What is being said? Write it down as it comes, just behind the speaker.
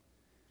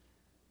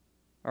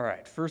All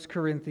right, 1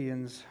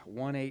 Corinthians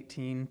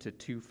 1:18 to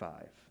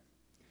 2:5.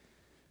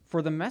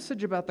 For the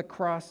message about the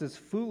cross is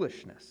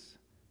foolishness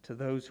to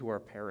those who are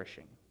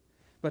perishing,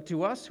 but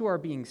to us who are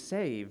being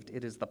saved,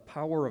 it is the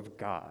power of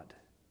God.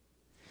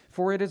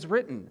 For it is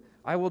written,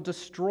 I will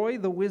destroy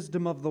the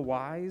wisdom of the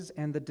wise,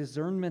 and the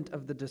discernment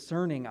of the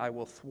discerning I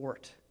will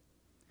thwart.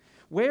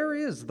 Where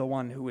is the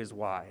one who is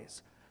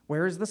wise?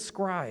 Where is the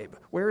scribe?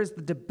 Where is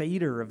the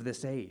debater of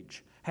this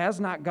age? Has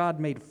not God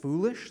made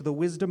foolish the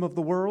wisdom of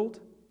the world?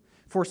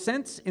 For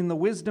since in the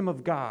wisdom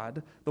of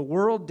God, the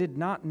world did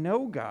not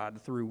know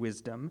God through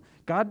wisdom,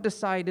 God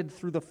decided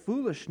through the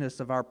foolishness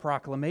of our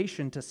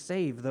proclamation to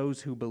save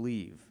those who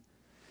believe.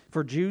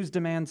 For Jews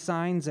demand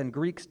signs and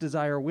Greeks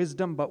desire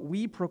wisdom, but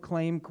we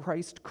proclaim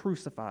Christ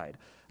crucified,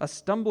 a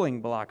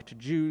stumbling block to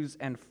Jews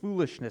and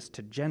foolishness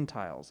to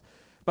Gentiles.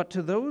 But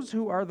to those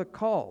who are the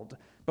called,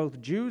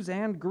 both Jews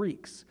and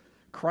Greeks,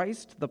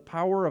 Christ the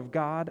power of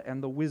God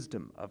and the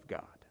wisdom of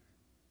God.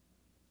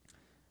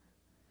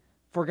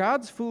 For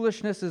God's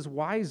foolishness is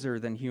wiser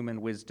than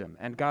human wisdom,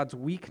 and God's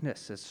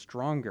weakness is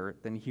stronger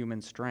than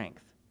human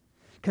strength.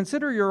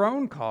 Consider your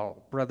own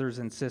call, brothers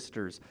and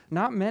sisters.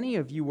 Not many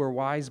of you were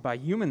wise by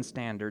human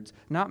standards.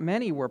 Not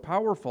many were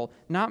powerful.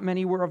 Not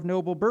many were of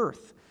noble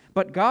birth.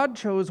 But God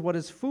chose what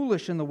is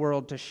foolish in the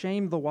world to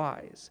shame the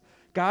wise.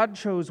 God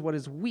chose what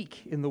is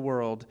weak in the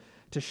world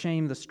to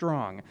shame the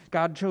strong.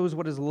 God chose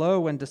what is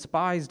low and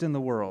despised in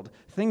the world,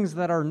 things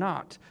that are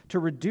not, to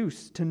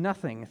reduce to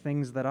nothing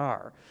things that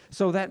are,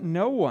 so that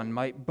no one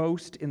might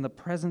boast in the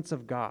presence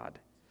of God.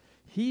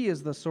 He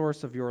is the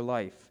source of your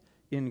life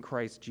in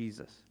Christ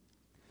Jesus,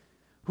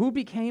 who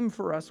became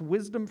for us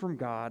wisdom from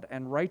God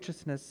and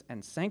righteousness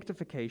and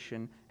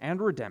sanctification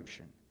and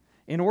redemption,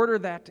 in order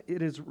that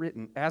it is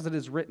written, as it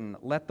is written,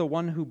 let the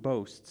one who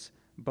boasts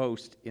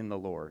boast in the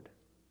Lord.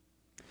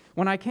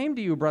 When I came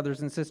to you,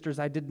 brothers and sisters,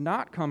 I did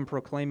not come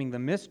proclaiming the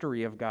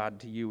mystery of God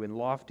to you in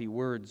lofty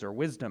words or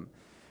wisdom,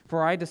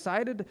 for I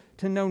decided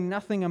to know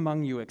nothing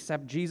among you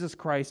except Jesus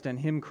Christ and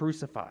Him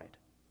crucified.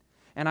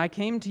 And I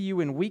came to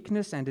you in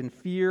weakness and in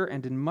fear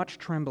and in much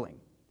trembling.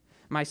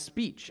 My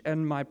speech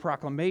and my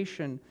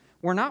proclamation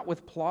were not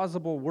with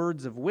plausible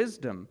words of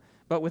wisdom,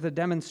 but with a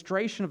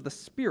demonstration of the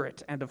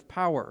Spirit and of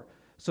power,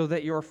 so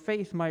that your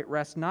faith might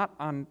rest not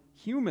on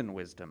human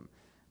wisdom,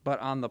 but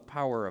on the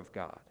power of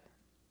God.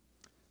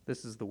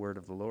 This is the word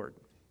of the Lord.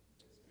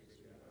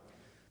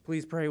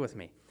 Please pray with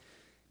me.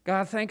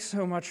 God, thanks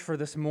so much for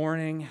this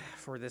morning,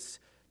 for this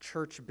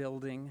church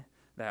building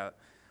that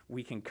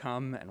we can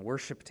come and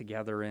worship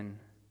together in.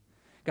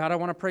 God, I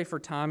want to pray for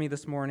Tommy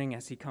this morning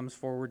as he comes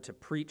forward to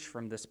preach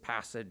from this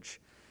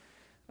passage.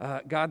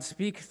 God,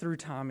 speak through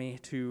Tommy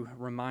to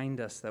remind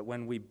us that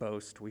when we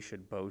boast, we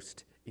should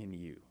boast in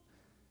you.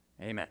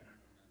 Amen.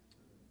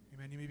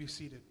 Amen. You may be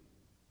seated.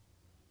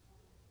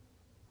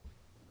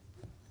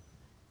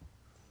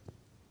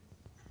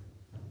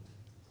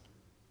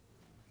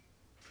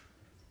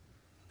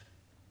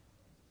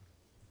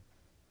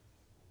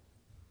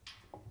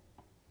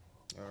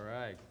 All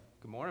right.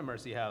 Good morning,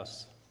 Mercy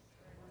House.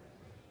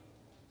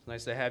 It's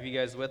nice to have you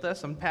guys with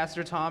us. I'm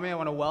Pastor Tommy. I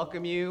want to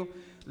welcome you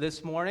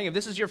this morning. If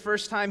this is your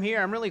first time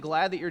here, I'm really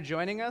glad that you're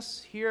joining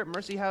us here at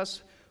Mercy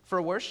House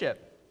for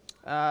worship.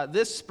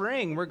 This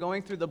spring, we're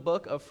going through the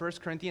book of 1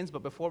 Corinthians,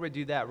 but before we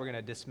do that, we're going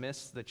to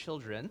dismiss the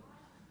children,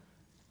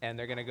 and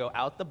they're going to go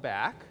out the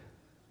back.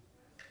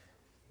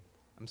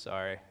 I'm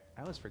sorry.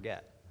 I always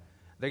forget.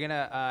 They're going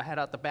to head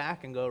out the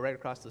back and go right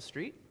across the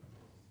street,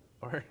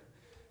 or...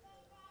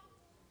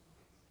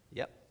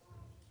 Yep.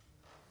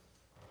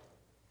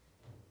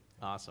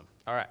 Awesome.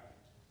 All right.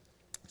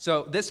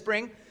 So this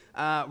spring,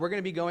 we're going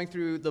to be going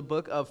through the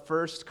book of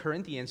 1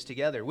 Corinthians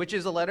together, which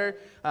is a letter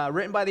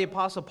written by the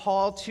Apostle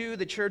Paul to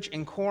the church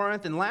in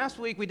Corinth. And last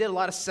week, we did a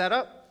lot of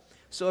setup.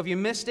 So if you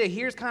missed it,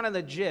 here's kind of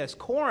the gist.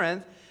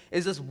 Corinth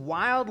is this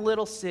wild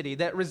little city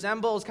that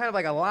resembles kind of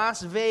like a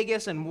Las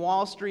Vegas and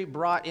Wall Street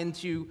brought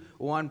into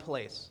one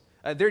place.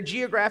 They're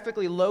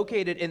geographically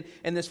located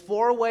in this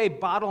four-way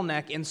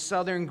bottleneck in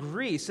southern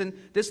Greece, and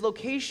this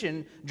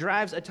location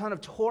drives a ton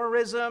of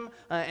tourism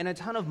and a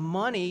ton of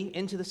money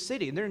into the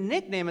city. Their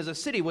nickname as a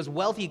city was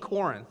Wealthy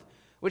Corinth,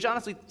 which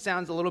honestly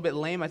sounds a little bit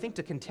lame. I think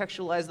to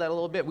contextualize that a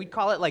little bit, we'd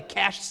call it like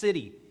Cash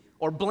City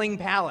or Bling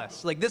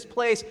Palace. Like this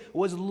place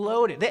was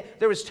loaded.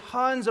 There was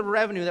tons of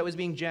revenue that was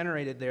being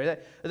generated there.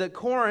 That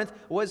Corinth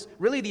was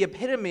really the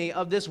epitome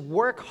of this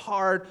work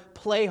hard,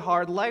 play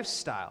hard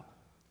lifestyle.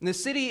 And the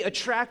city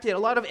attracted a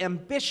lot of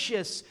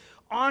ambitious,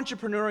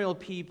 entrepreneurial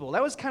people.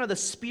 That was kind of the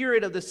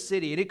spirit of the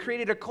city. And it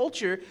created a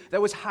culture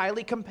that was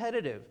highly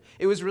competitive.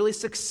 It was really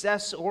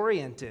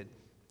success-oriented.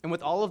 And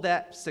with all of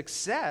that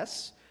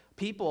success,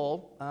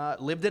 people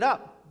lived it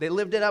up. They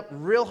lived it up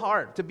real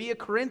hard. To be a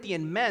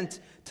Corinthian meant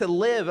to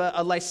live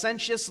a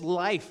licentious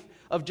life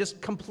of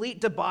just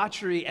complete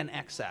debauchery and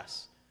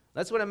excess.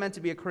 That's what it meant to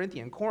be a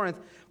Corinthian.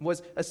 Corinth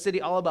was a city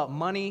all about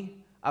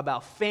money,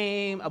 about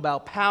fame,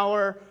 about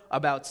power,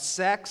 about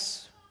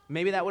sex.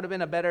 Maybe that would have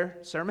been a better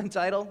sermon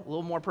title, a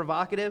little more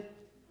provocative.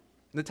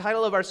 The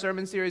title of our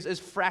sermon series is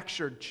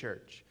Fractured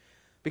Church,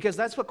 because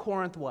that's what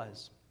Corinth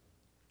was.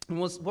 And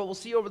what we'll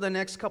see over the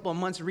next couple of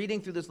months reading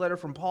through this letter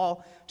from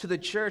Paul to the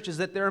church is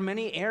that there are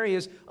many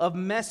areas of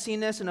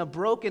messiness and of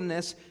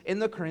brokenness in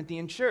the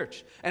Corinthian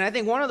church. And I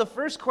think one of the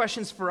first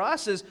questions for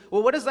us is,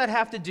 well, what does that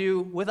have to do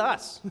with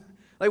us?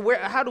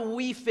 How do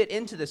we fit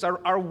into this?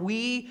 Are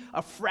we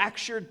a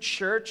fractured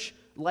church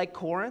like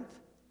Corinth?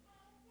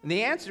 And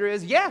the answer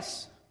is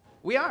yes,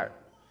 we are.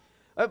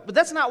 But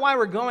that's not why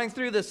we're going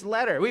through this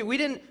letter. We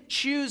didn't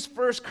choose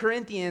 1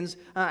 Corinthians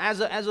as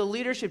a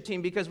leadership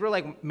team because we're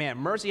like, man,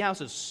 Mercy House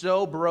is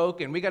so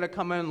broken. We got to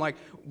come in like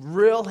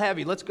real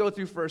heavy. Let's go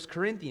through 1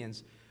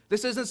 Corinthians.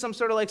 This isn't some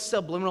sort of like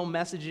subliminal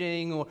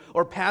messaging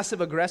or passive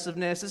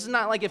aggressiveness. This is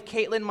not like if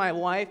Caitlin, my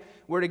wife,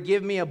 were to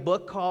give me a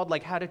book called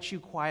like How to Chew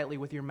Quietly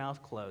with Your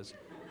Mouth Closed.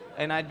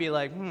 And I'd be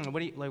like,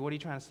 what are you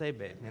trying to say,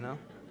 babe, you know?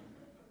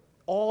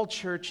 All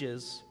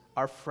churches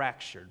are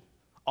fractured.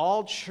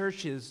 All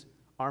churches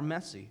are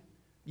messy,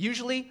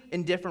 usually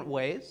in different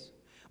ways.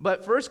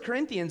 But 1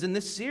 Corinthians in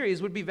this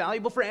series would be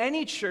valuable for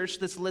any church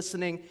that's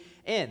listening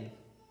in.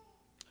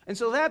 And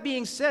so that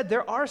being said,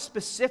 there are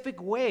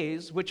specific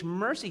ways which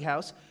Mercy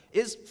House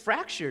is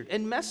fractured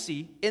and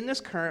messy in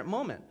this current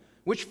moment,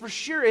 which for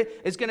sure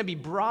is going to be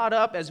brought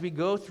up as we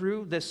go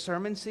through this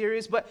sermon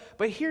series. But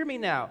hear me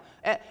now.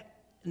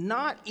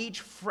 Not each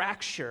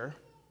fracture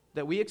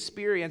that we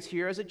experience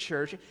here as a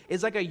church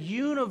is like a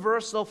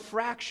universal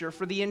fracture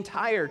for the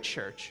entire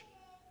church.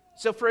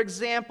 So, for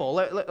example,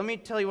 let me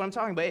tell you what I'm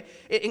talking about.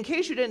 In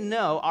case you didn't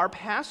know, our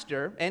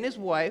pastor and his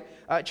wife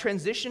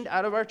transitioned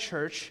out of our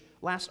church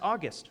last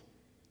August.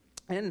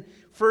 And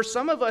for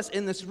some of us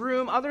in this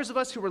room, others of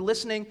us who were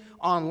listening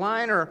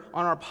online or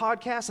on our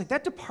podcast, like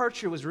that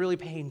departure was really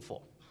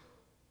painful.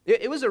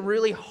 It was a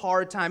really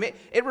hard time.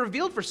 It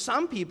revealed for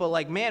some people,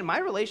 like, man, my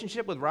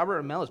relationship with Robert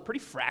and Mel is pretty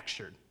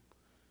fractured.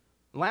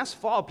 Last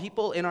fall,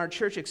 people in our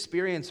church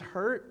experienced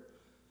hurt.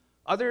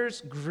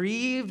 Others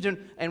grieved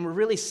and were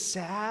really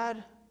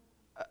sad.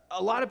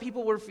 A lot of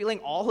people were feeling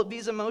all of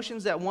these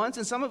emotions at once,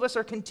 and some of us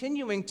are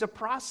continuing to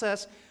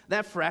process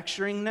that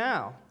fracturing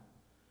now.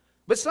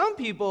 But some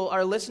people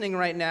are listening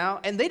right now,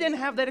 and they didn't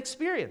have that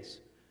experience.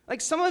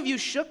 Like some of you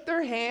shook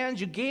their hands,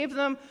 you gave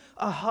them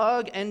a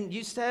hug, and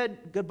you said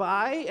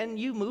goodbye, and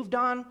you moved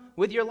on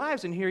with your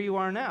lives, and here you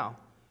are now.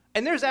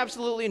 And there's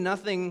absolutely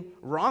nothing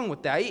wrong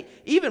with that.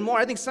 Even more,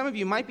 I think some of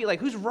you might be like,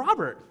 who's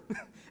Robert?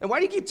 And why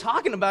do you keep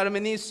talking about him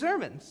in these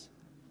sermons?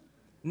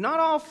 Not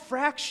all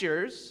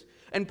fractures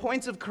and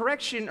points of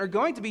correction are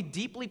going to be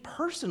deeply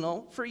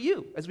personal for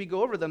you as we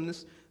go over them in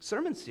this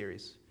sermon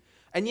series.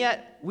 And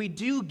yet, we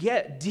do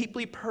get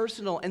deeply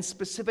personal and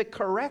specific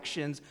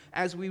corrections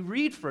as we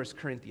read 1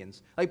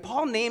 Corinthians. Like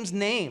Paul names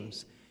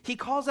names. He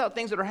calls out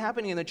things that are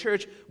happening in the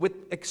church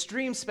with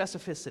extreme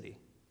specificity.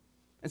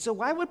 And so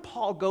why would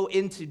Paul go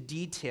into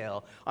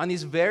detail on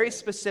these very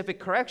specific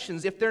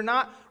corrections if they're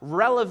not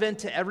relevant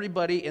to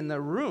everybody in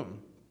the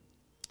room?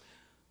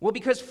 Well,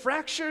 because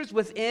fractures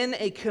within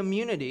a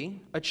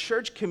community, a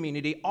church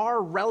community,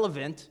 are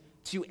relevant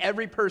to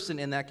every person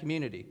in that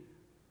community.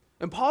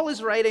 And Paul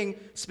is writing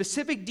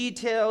specific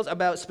details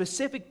about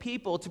specific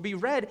people to be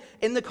read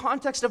in the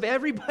context of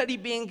everybody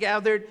being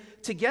gathered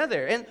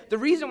together. And the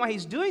reason why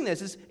he's doing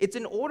this is it's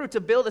in order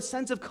to build a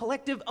sense of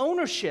collective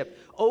ownership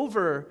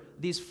over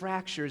these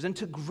fractures and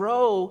to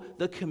grow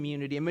the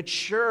community and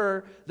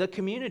mature the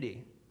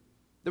community.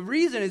 The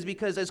reason is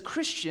because as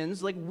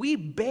Christians, we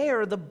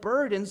bear the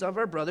burdens of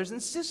our brothers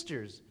and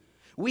sisters.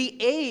 We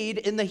aid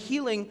in the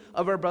healing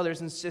of our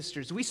brothers and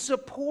sisters. We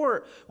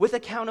support with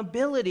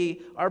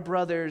accountability our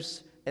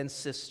brothers and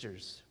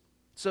sisters.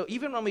 So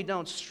even when we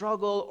don't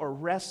struggle or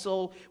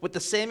wrestle with the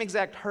same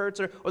exact hurts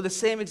or the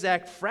same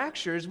exact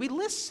fractures, we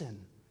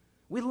listen,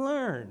 we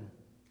learn,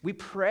 we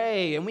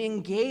pray, and we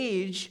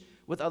engage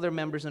with other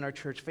members in our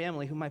church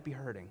family who might be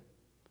hurting.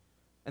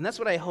 And that's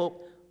what I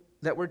hope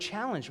that we're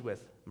challenged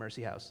with,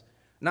 Mercy House.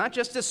 Not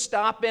just to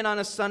stop in on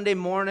a Sunday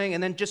morning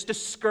and then just to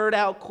skirt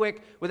out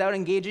quick without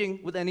engaging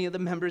with any of the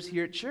members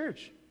here at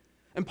church.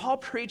 And Paul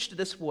preached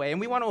this way, and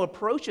we want to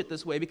approach it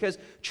this way because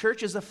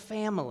church is a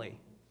family.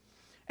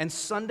 And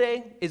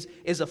Sunday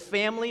is a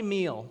family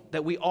meal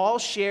that we all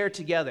share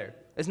together.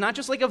 It's not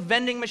just like a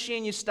vending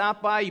machine. You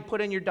stop by, you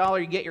put in your dollar,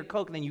 you get your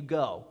Coke, and then you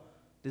go.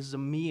 This is a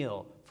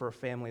meal for a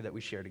family that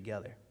we share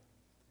together.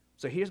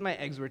 So here's my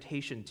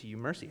exhortation to you,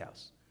 Mercy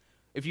House.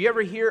 If you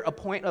ever hear a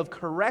point of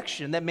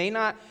correction that may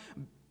not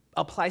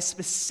apply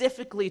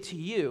specifically to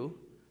you,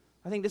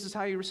 I think this is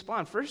how you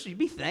respond. First, you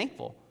be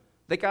thankful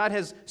that God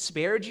has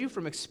spared you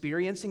from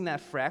experiencing that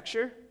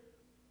fracture,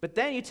 but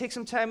then you take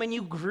some time and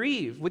you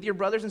grieve with your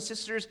brothers and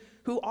sisters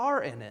who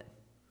are in it.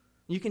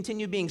 You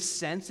continue being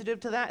sensitive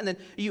to that, and then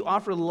you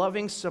offer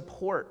loving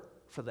support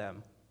for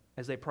them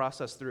as they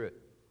process through it.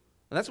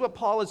 And that's what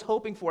Paul is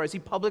hoping for as he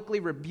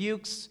publicly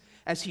rebukes,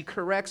 as he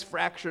corrects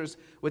fractures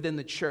within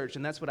the church.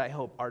 And that's what I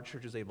hope our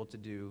church is able to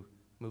do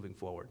moving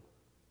forward.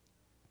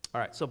 All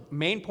right, so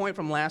main point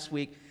from last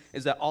week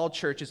is that all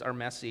churches are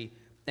messy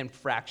and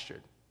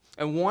fractured.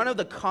 And one of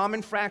the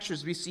common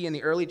fractures we see in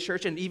the early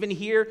church, and even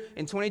here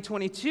in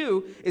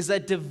 2022, is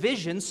that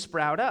divisions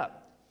sprout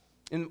up.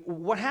 And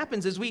what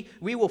happens is we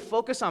will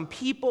focus on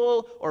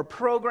people or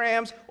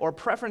programs or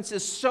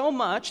preferences so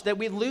much that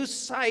we lose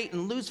sight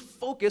and lose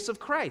focus of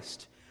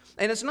Christ.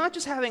 And it's not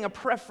just having a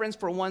preference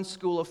for one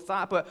school of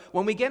thought, but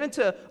when we get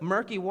into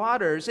murky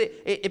waters,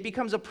 it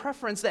becomes a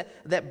preference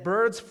that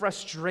births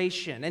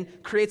frustration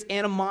and creates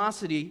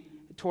animosity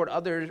toward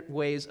other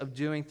ways of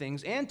doing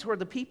things and toward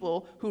the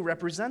people who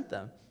represent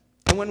them.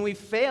 And when we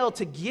fail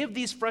to give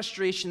these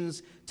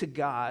frustrations to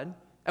God,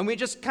 and we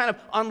just kind of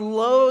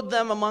unload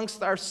them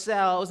amongst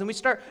ourselves, and we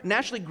start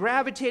naturally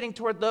gravitating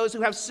toward those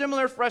who have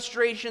similar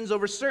frustrations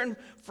over certain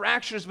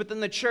fractures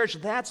within the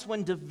church, that's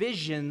when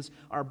divisions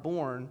are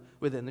born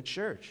within the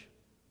church.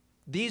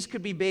 These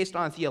could be based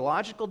on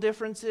theological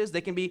differences. They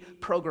can be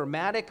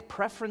programmatic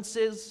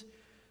preferences.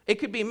 It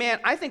could be, man,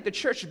 I think the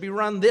church should be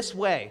run this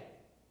way.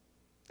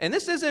 And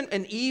this isn't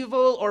an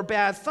evil or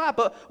bad thought,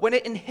 but when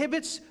it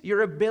inhibits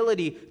your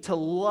ability to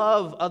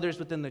love others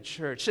within the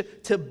church,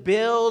 to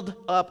build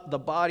up the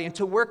body, and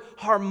to work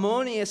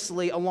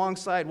harmoniously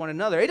alongside one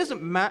another, it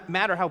doesn't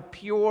matter how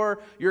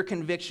pure your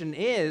conviction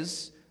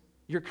is,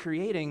 you're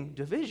creating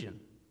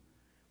division.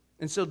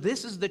 And so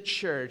this is the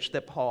church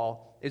that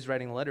Paul is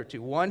writing a letter to,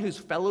 one whose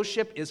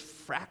fellowship is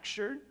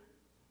fractured.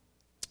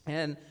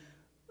 And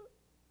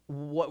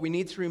what we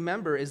need to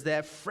remember is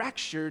that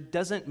fracture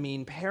doesn't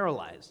mean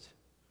paralyzed.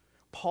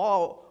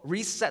 Paul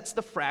resets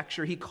the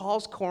fracture. He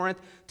calls Corinth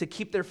to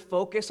keep their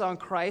focus on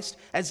Christ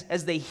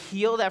as they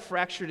heal that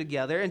fracture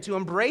together and to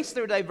embrace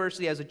their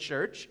diversity as a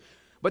church,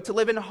 but to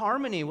live in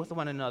harmony with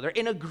one another,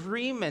 in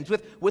agreement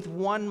with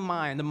one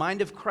mind, the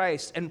mind of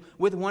Christ, and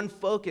with one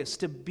focus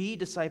to be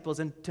disciples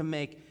and to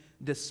make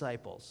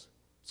disciples.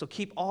 So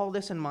keep all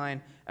this in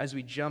mind as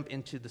we jump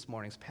into this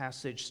morning's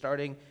passage,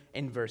 starting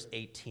in verse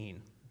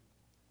 18.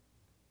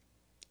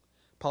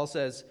 Paul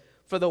says,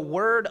 "For the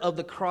word of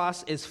the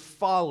cross is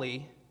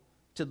folly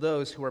to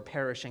those who are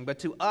perishing, but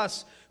to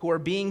us who are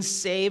being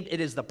saved, it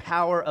is the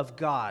power of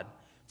God.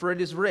 For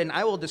it is written,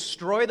 I will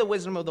destroy the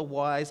wisdom of the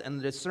wise, and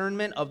the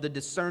discernment of the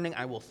discerning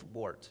I will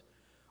thwart.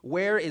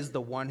 Where is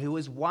the one who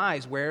is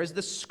wise? Where is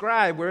the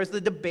scribe? Where is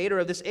the debater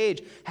of this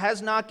age?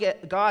 Has not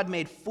God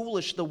made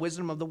foolish the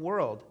wisdom of the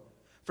world?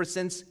 For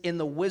since in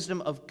the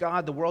wisdom of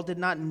God the world did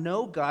not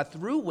know God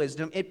through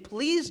wisdom, it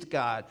pleased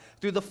God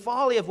through the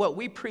folly of what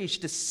we preach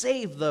to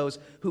save those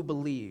who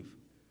believe.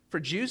 For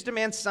Jews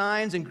demand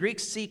signs and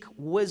Greeks seek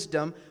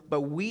wisdom,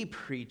 but we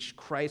preach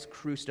Christ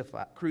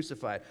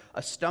crucified,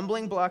 a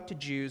stumbling block to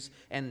Jews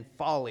and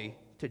folly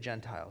to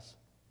Gentiles.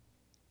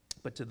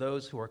 But to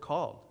those who are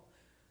called,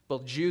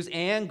 both Jews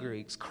and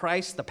Greeks,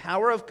 Christ, the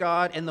power of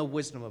God and the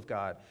wisdom of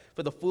God.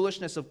 For the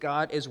foolishness of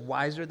God is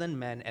wiser than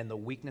men, and the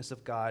weakness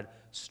of God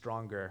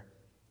stronger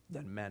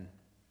than men."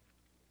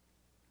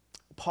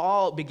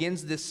 Paul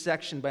begins this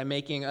section by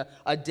making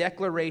a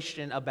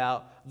declaration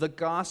about the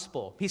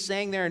gospel. He's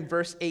saying there in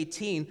verse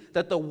 18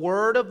 that the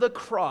word of the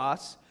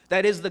cross,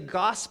 that is the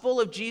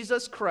gospel of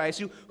Jesus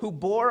Christ, who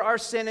bore our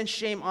sin and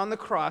shame on the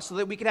cross so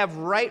that we could have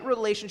right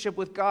relationship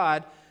with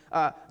God,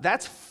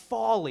 that's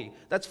folly,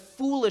 that's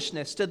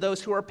foolishness to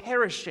those who are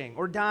perishing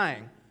or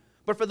dying.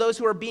 But for those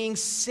who are being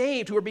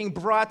saved, who are being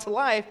brought to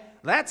life,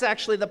 that's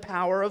actually the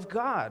power of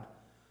God.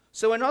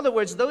 So in other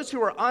words, those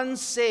who are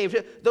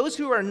unsaved, those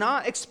who are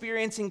not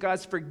experiencing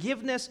God's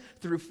forgiveness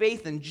through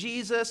faith in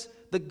Jesus,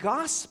 the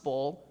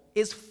gospel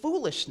is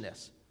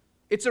foolishness.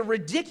 It's a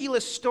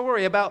ridiculous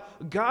story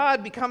about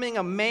God becoming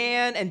a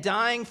man and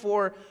dying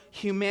for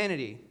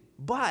humanity.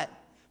 But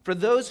for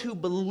those who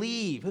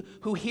believe,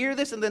 who hear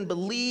this and then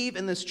believe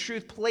in this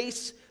truth,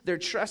 place their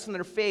trust and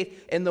their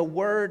faith in the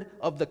word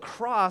of the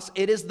cross,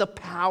 it is the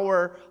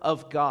power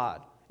of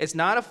God. It's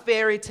not a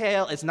fairy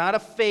tale. It's not a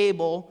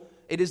fable.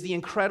 It is the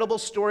incredible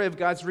story of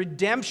God's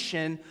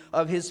redemption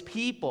of his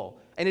people.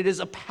 And it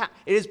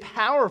is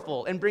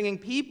powerful in bringing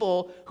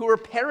people who are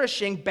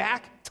perishing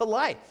back to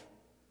life.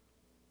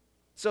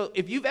 So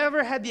if you've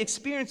ever had the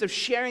experience of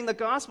sharing the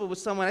gospel with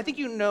someone, I think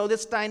you know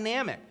this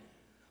dynamic.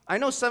 I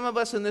know some of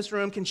us in this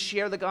room can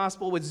share the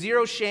gospel with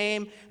zero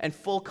shame and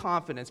full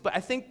confidence, but I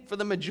think for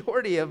the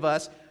majority of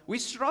us, we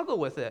struggle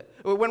with it.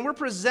 When we're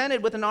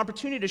presented with an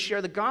opportunity to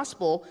share the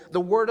gospel,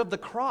 the word of the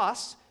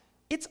cross,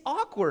 it's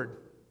awkward.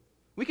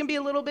 We can be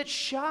a little bit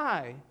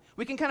shy.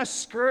 We can kind of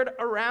skirt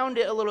around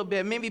it a little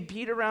bit, maybe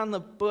beat around the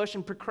bush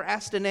and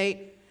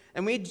procrastinate.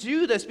 And we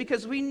do this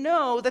because we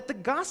know that the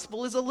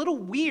gospel is a little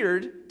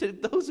weird to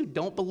those who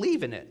don't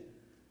believe in it.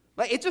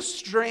 Like, it's a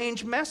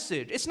strange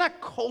message. It's not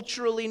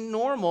culturally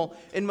normal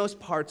in most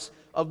parts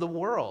of the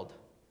world.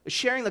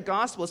 Sharing the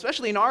gospel,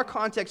 especially in our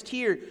context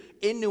here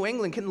in New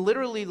England, can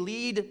literally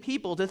lead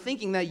people to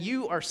thinking that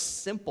you are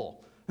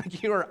simple,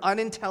 like you are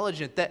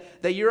unintelligent,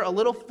 that you're a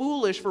little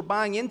foolish for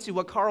buying into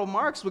what Karl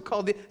Marx would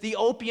call the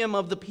opium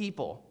of the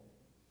people.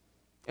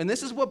 And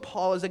this is what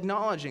Paul is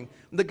acknowledging.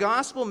 The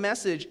gospel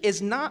message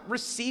is not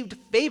received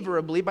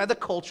favorably by the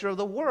culture of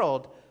the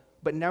world,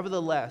 but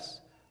nevertheless,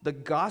 the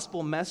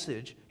gospel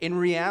message, in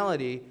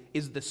reality,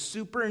 is the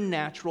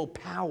supernatural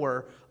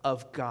power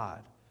of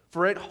God.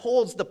 For it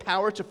holds the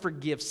power to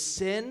forgive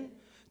sin,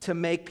 to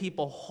make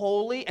people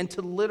holy and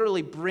to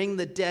literally bring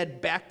the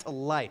dead back to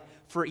life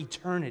for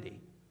eternity.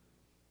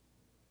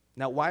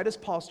 Now, why does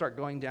Paul start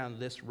going down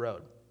this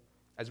road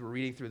as we're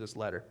reading through this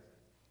letter?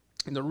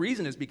 And the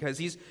reason is because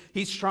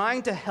he's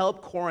trying to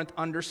help Corinth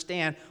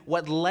understand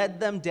what led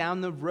them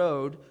down the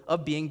road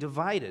of being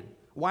divided,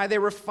 why they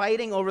were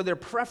fighting over their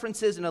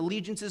preferences and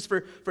allegiances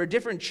for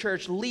different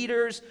church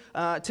leaders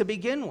to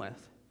begin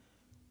with.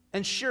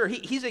 And sure,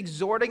 he's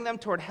exhorting them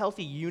toward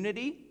healthy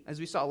unity, as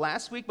we saw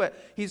last week,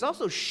 but he's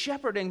also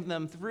shepherding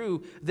them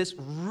through this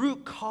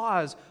root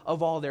cause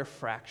of all their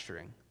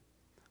fracturing.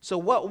 So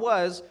what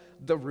was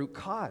the root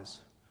cause?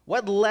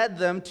 What led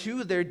them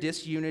to their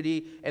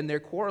disunity and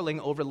their quarreling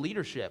over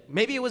leadership?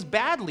 Maybe it was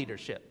bad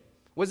leadership.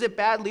 Was it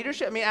bad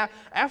leadership? I mean,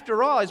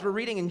 after all, as we're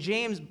reading in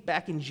James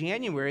back in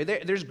January,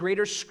 there's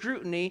greater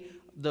scrutiny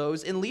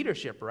those in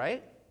leadership,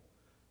 right?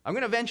 I'm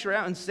going to venture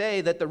out and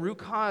say that the root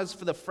cause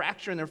for the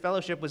fracture in their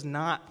fellowship was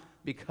not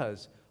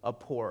because of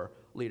poor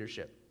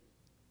leadership.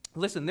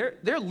 Listen,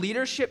 their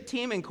leadership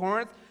team in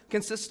Corinth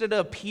consisted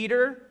of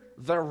Peter,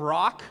 the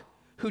rock,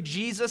 who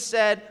Jesus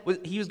said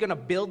he was going to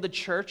build the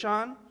church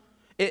on.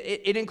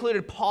 It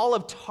included Paul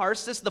of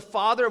Tarsus, the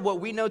father of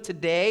what we know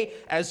today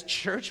as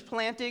church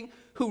planting,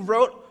 who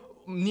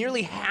wrote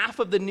nearly half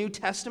of the New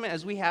Testament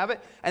as we have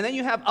it. And then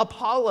you have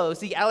Apollos,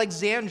 the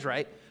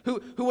Alexandrite,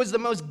 who was the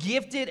most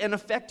gifted and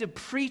effective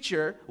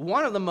preacher,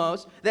 one of the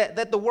most,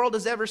 that the world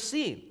has ever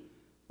seen.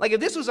 Like if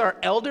this was our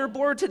elder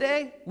board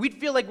today, we'd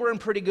feel like we're in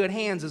pretty good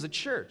hands as a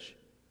church.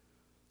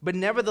 But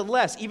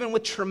nevertheless, even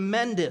with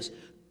tremendous,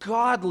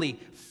 godly,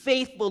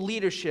 faithful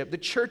leadership, the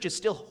church is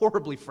still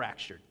horribly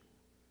fractured.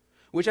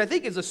 Which I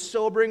think is a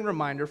sobering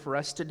reminder for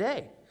us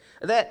today,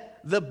 that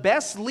the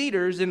best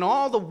leaders in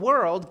all the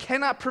world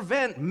cannot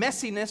prevent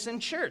messiness in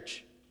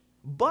church.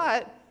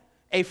 But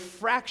a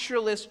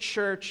fractureless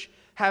church,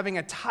 having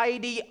a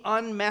tidy,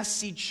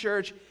 unmessy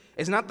church,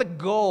 is not the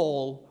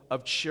goal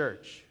of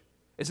church.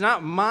 It's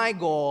not my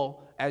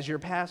goal as your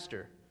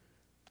pastor.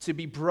 To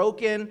be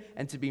broken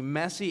and to be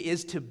messy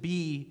is to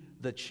be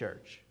the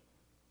church.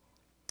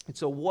 And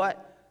so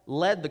what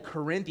led the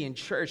Corinthian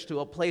church to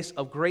a place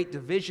of great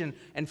division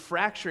and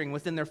fracturing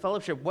within their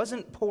fellowship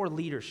wasn't poor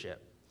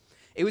leadership.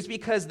 It was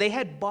because they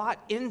had bought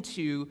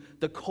into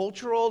the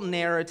cultural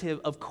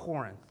narrative of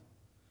Corinth.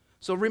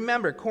 So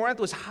remember, Corinth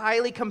was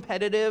highly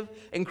competitive,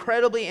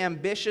 incredibly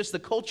ambitious. The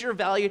culture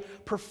valued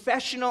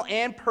professional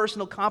and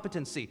personal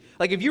competency.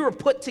 Like if you were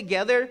put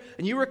together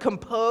and you were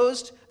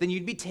composed, then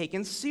you'd be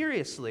taken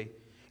seriously.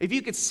 If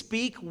you could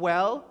speak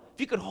well, if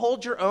you could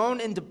hold your own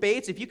in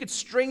debates, if you could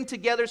string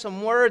together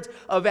some words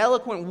of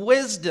eloquent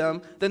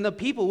wisdom, then the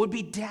people would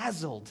be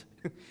dazzled.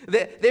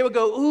 They would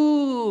go,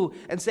 ooh,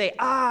 and say,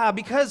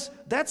 because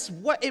that's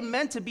what it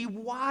meant to be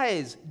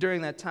wise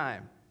during that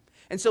time.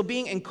 And so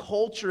being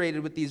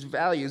enculturated with these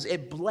values,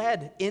 it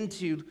bled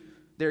into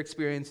their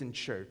experience in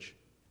church.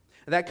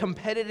 That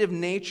competitive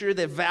nature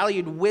that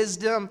valued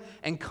wisdom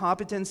and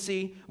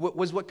competency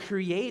was what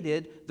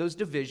created those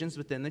divisions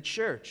within the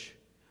church.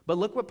 But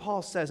look what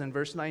Paul says in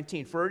verse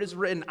 19. For it is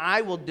written,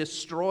 I will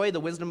destroy the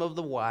wisdom of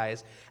the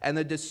wise, and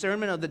the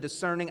discernment of the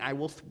discerning I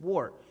will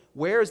thwart.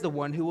 Where is the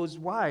one who was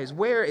wise?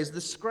 Where is the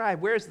scribe?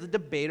 Where is the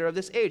debater of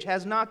this age?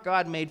 Has not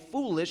God made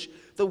foolish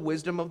the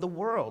wisdom of the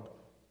world?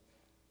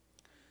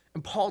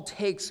 And Paul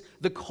takes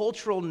the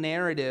cultural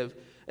narrative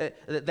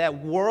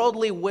that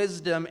worldly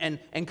wisdom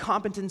and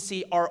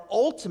competency are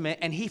ultimate,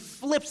 and he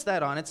flips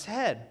that on its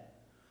head.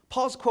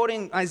 Paul's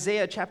quoting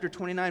Isaiah chapter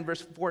 29,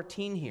 verse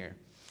 14 here,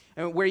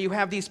 where you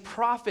have these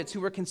prophets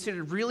who were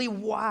considered really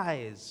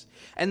wise,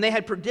 and they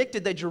had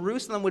predicted that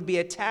Jerusalem would be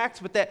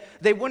attacked, but that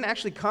they wouldn't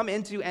actually come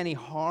into any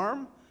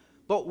harm.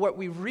 But what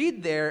we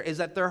read there is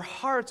that their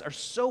hearts are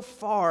so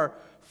far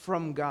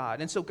from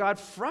God, and so God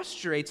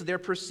frustrates their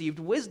perceived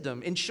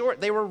wisdom. In short,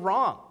 they were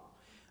wrong.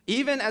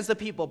 Even as the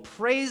people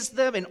praised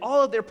them in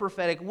all of their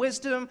prophetic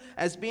wisdom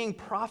as being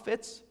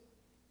prophets.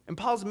 And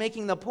Paul's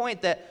making the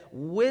point that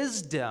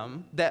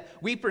wisdom that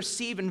we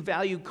perceive and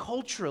value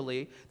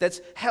culturally,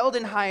 that's held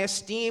in high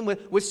esteem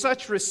with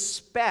such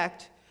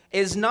respect,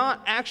 is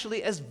not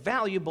actually as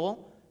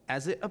valuable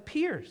as it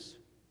appears.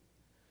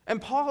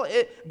 And Paul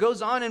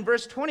goes on in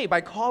verse 20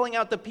 by calling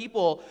out the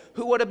people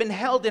who would have been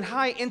held in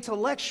high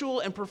intellectual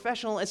and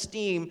professional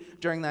esteem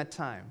during that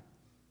time.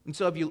 And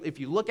so if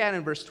you look at it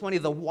in verse 20,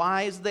 the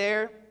wise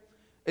there,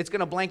 it's going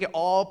to blanket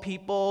all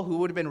people who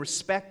would have been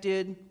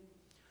respected.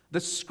 The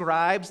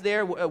scribes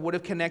there would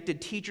have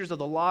connected teachers of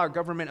the law or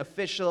government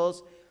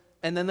officials.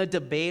 And then the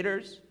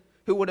debaters,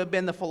 who would have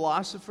been the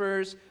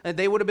philosophers, and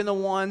they would have been the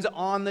ones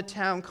on the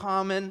town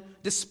common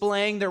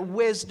displaying their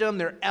wisdom,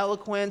 their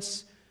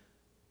eloquence.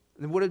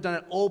 They would have done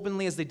it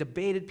openly as they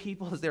debated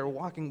people as they were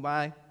walking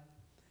by.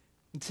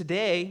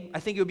 Today, I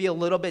think it would be a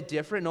little bit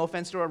different. No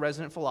offense to our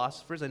resident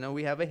philosophers. I know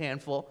we have a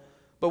handful.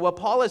 But what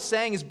Paul is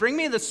saying is bring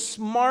me the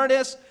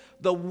smartest,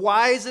 the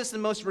wisest,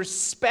 and most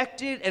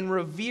respected and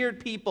revered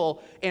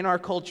people in our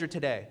culture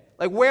today.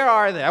 Like, where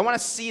are they? I want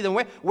to see them.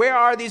 Where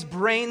are these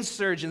brain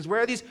surgeons?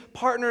 Where are these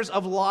partners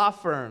of law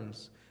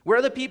firms?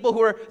 We're the people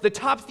who are the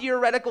top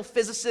theoretical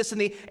physicists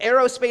and the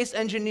aerospace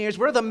engineers.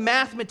 We're the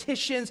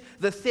mathematicians,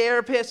 the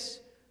therapists.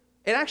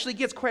 It actually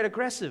gets quite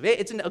aggressive.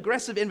 It's an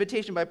aggressive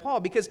invitation by Paul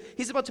because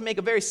he's about to make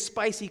a very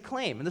spicy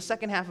claim. In the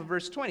second half of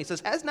verse 20, he says,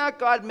 "Has not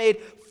God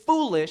made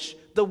foolish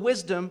the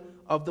wisdom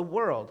of the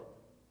world?"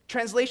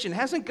 Translation,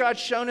 hasn't God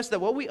shown us that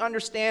what we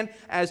understand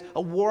as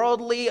a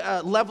worldly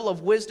level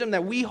of wisdom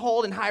that we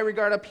hold in high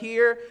regard up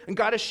here, and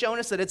God has shown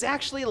us that it's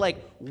actually like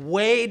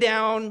way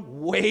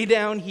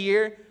down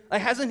here?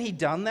 Like, hasn't he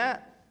done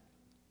that?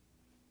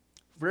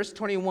 Verse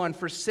 21,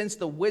 for since in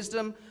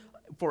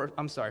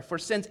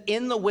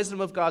the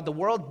wisdom of God, the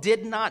world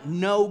did not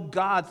know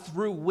God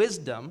through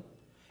wisdom,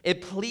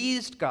 it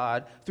pleased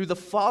God through the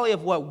folly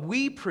of what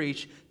we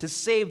preach to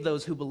save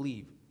those who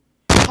believe.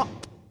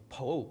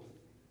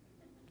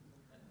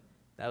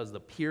 That was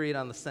the period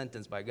on the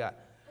sentence by God.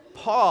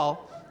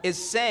 Paul is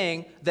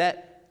saying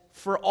that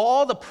for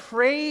all the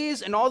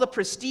praise and all the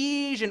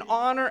prestige and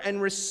honor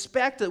and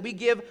respect that we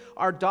give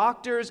our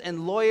doctors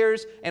and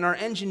lawyers and our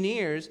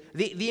engineers,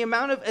 the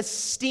amount of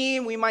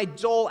esteem we might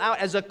dole out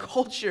as a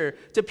culture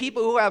to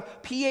people who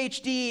have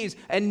PhDs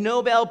and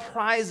Nobel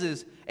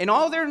Prizes, and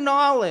all their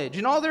knowledge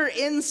and all their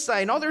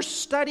insight and all their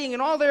studying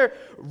and all their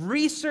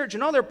research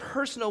and all their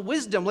personal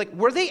wisdom, like,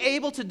 were they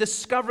able to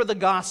discover the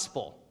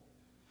gospel?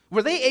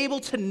 Were they able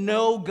to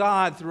know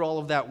God through all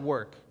of that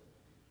work?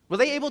 Were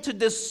they able to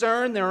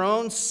discern their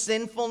own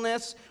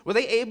sinfulness? Were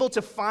they able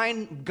to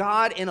find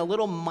God in a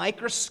little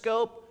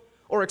microscope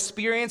or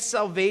experience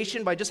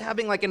salvation by just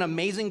having like an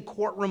amazing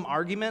courtroom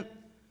argument?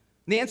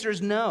 And the answer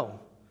is no.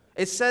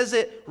 It says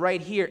it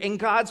right here. In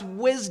God's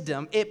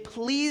wisdom, it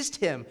pleased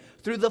him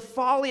through the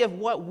folly of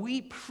what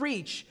we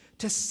preach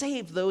to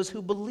save those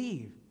who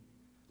believe.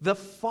 The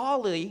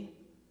folly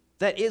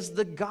that is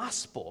the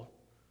gospel.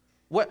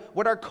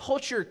 What our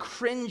culture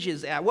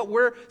cringes at, what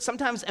we're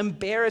sometimes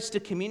embarrassed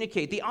to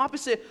communicate, the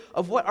opposite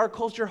of what our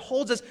culture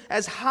holds us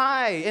as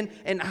high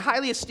and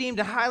highly esteemed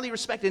and highly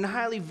respected and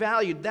highly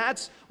valued.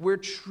 That's where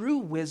true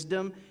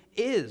wisdom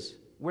is,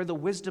 where the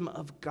wisdom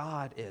of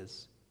God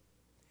is.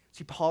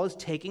 See, Paul is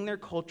taking their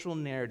cultural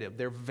narrative,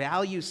 their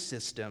value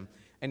system,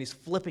 and he's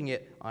flipping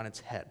it on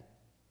its head.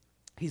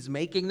 He's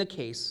making the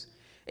case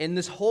in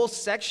this whole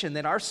section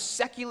that our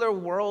secular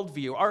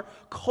worldview, our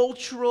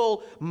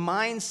cultural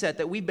mindset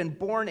that we've been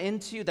born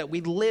into, that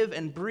we live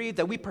and breathe,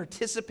 that we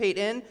participate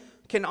in,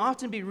 can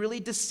often be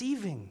really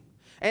deceiving.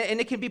 And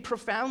it can be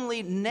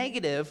profoundly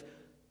negative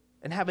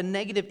and have a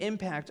negative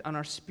impact on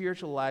our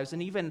spiritual lives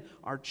and even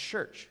our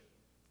church.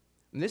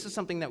 And this is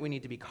something that we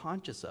need to be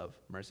conscious of,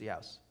 Mercy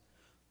House.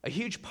 A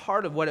huge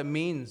part of what it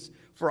means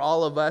for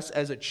all of us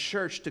as a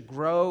church to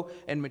grow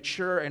and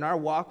mature in our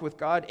walk with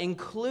God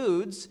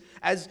includes,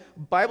 as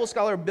Bible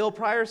scholar Bill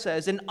Pryor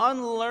says, an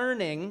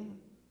unlearning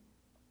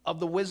of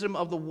the wisdom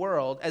of the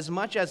world as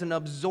much as an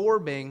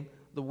absorbing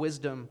the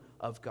wisdom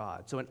of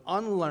God. So an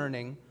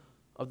unlearning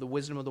of the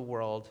wisdom of the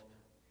world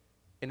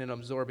and an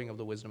absorbing of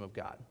the wisdom of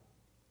God.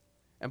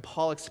 And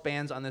Paul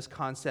expands on this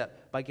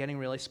concept by getting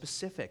really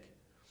specific.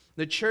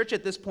 The church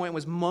at this point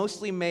was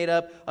mostly made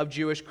up of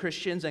Jewish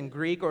Christians and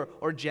Greek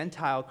or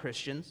Gentile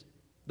Christians,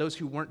 those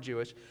who weren't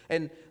Jewish.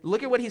 And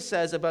look at what he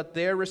says about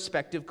their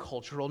respective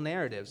cultural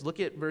narratives. Look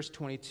at verse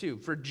 22.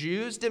 For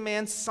Jews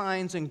demand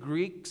signs and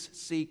Greeks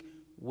seek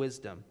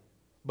wisdom,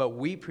 but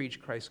we preach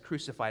Christ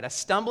crucified, a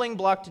stumbling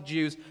block to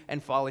Jews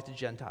and folly to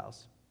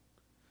Gentiles.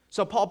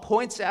 So Paul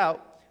points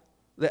out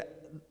that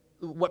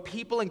what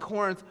people in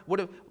Corinth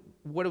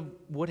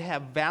would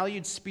have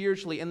valued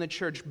spiritually in the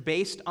church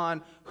based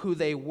on who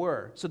they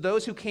were. So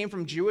those who came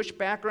from Jewish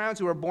backgrounds,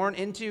 who were born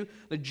into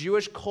the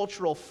Jewish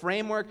cultural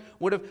framework,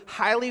 would have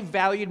highly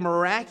valued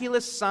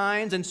miraculous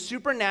signs and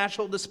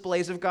supernatural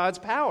displays of God's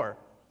power.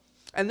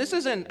 And this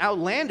isn't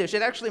outlandish.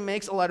 It actually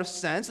makes a lot of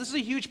sense. This is a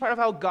huge part of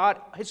how God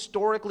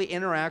historically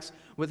interacts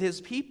with his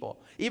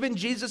people. Even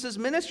Jesus'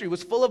 ministry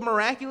was full of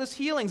miraculous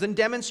healings and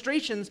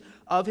demonstrations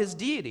of his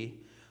deity.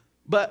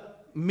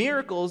 But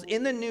miracles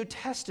in the New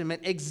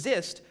Testament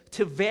exist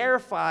to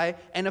verify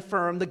and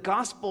affirm the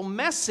gospel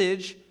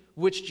message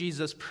which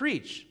Jesus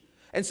preached.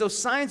 And so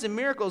signs and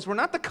miracles were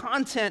not the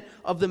content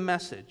of the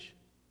message.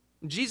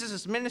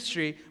 Jesus'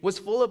 ministry was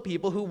full of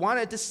people who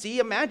wanted to see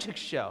a magic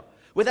show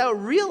without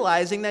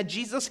realizing that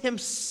Jesus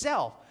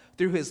himself,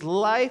 through his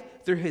life,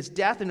 through his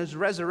death, and his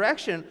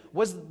resurrection,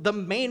 was the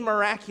main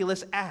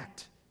miraculous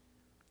act.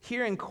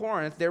 Here in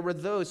Corinth, there were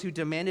those who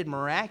demanded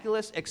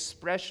miraculous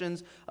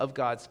expressions of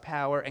God's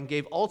power and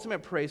gave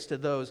ultimate praise to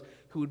those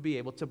who would be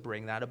able to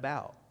bring that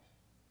about.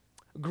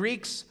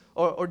 Greeks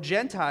or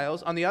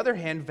Gentiles, on the other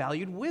hand,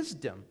 valued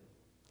wisdom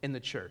in the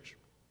church.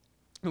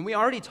 And we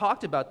already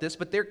talked about this,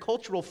 but their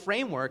cultural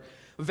framework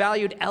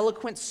valued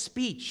eloquent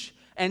speech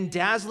and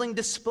dazzling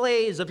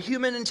displays of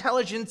human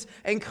intelligence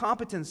and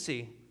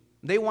competency.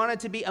 They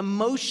wanted to be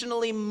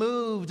emotionally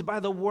moved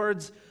by the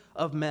words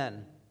of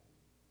men.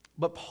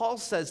 But Paul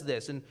says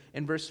this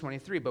in verse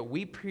 23, but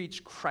we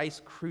preach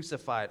Christ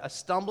crucified, a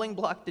stumbling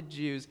block to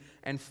Jews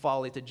and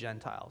folly to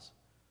Gentiles.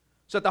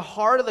 So at the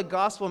heart of the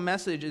gospel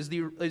message is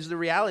the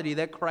reality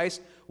that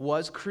Christ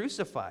was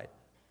crucified.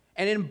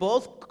 And in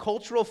both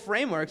cultural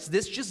frameworks,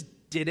 this just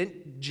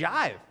didn't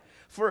jive.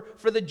 For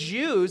the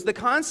Jews, the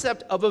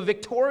concept of a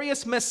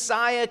victorious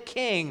Messiah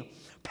king,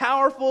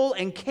 powerful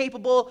and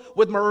capable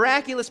with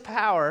miraculous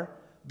power,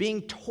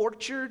 being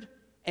tortured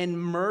and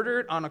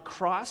murdered on a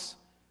cross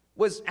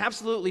was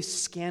absolutely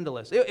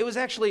scandalous. It was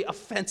actually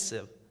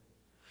offensive.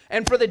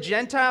 And for the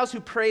Gentiles who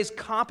praise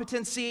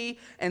competency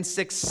and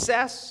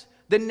success,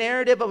 the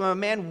narrative of a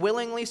man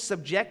willingly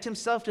subject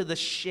himself to the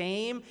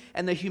shame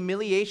and the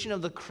humiliation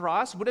of the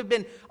cross would have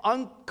been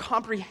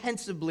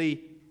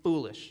incomprehensibly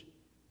foolish.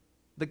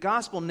 The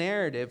gospel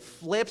narrative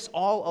flips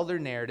all other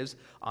narratives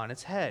on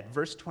its head.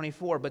 Verse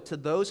 24, but to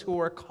those who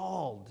are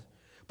called,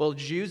 both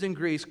Jews and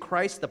Greeks,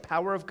 Christ, the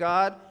power of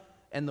God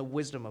and the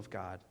wisdom of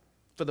God.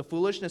 For the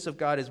foolishness of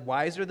God is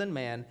wiser than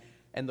man,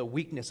 and the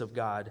weakness of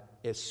God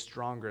is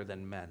stronger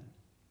than men.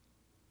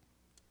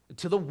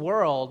 To the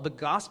world, the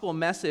gospel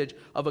message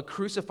of a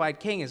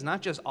crucified king is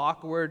not just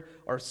awkward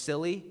or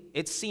silly.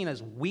 It's seen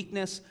as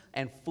weakness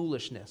and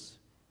foolishness.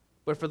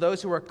 But for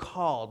those who are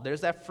called, there's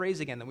that phrase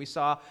again that we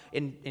saw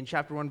in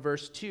chapter 1,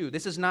 verse 2.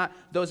 This is not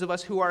those of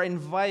us who are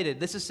invited.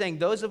 This is saying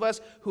those of us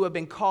who have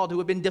been called, who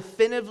have been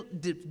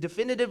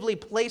definitively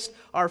placed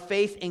our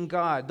faith in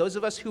God. Those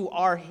of us who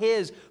are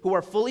His, who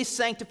are fully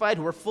sanctified,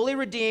 who are fully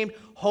redeemed,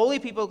 holy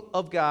people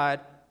of God.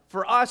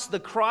 For us, the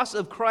cross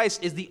of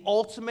Christ is the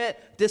ultimate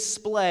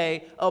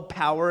display of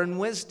power and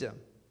wisdom.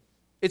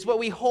 It's what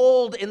we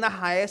hold in the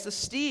highest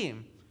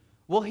esteem.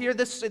 We'll hear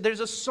this, there's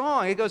a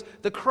song, it goes,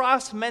 the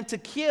cross meant to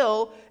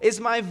kill is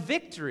my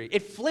victory.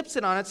 It flips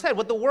it on its head.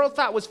 What the world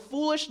thought was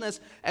foolishness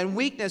and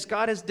weakness,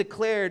 God has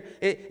declared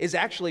it is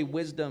actually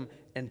wisdom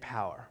and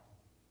power.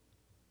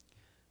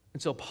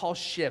 And so Paul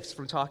shifts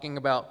from talking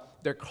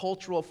about their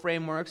cultural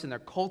frameworks and their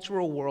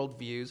cultural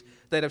worldviews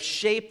that have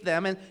shaped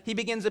them, and he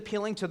begins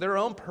appealing to their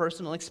own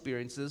personal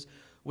experiences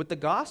with the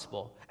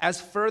gospel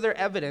as further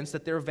evidence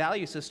that their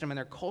value system and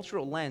their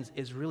cultural lens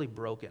is really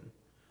broken.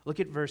 Look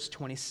at verse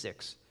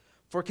 26.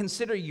 For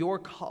consider your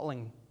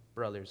calling,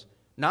 brothers.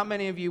 Not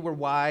many of you were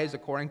wise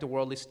according to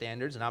worldly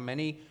standards. Not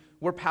many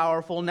were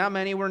powerful. Not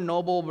many were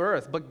noble of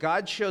birth. But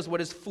God shows what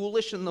is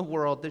foolish in the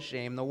world to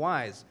shame the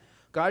wise.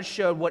 God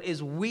showed what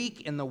is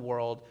weak in the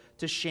world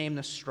to shame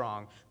the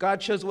strong.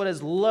 God shows what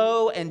is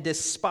low and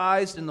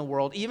despised in the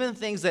world, even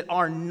things that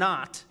are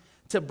not,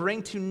 to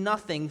bring to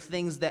nothing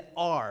things that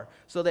are,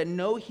 so that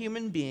no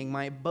human being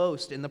might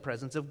boast in the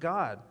presence of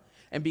God.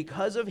 And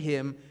because of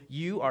him,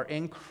 you are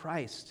in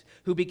Christ,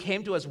 who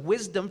became to us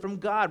wisdom from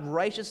God,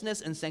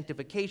 righteousness and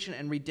sanctification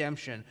and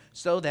redemption,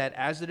 so that,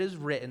 as it is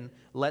written,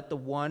 let the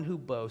one who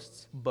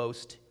boasts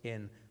boast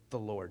in the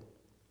Lord.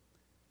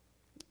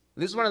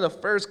 This is one of the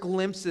first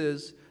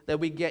glimpses that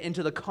we get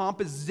into the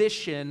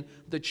composition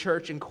of the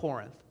church in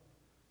Corinth.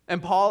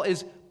 And Paul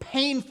is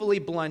painfully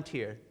blunt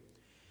here.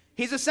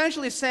 He's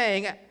essentially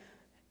saying,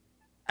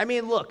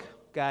 look,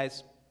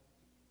 guys,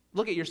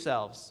 look at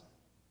yourselves.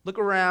 Look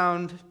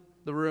around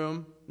the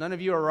room. None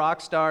of you are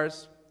rock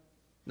stars.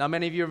 Not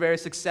many of you are very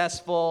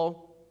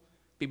successful.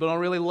 People don't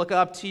really look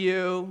up to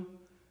you.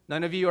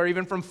 None of you are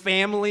even from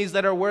families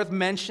that are worth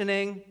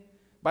mentioning.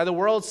 By the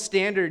world's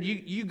standard,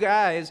 you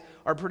guys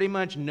are pretty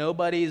much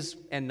nobodies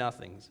and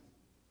nothings.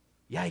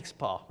 Yikes,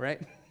 Paul,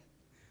 right?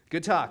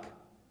 Good talk.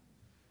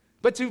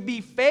 But to be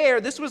fair,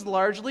 this was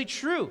largely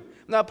true.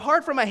 Now,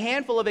 apart from a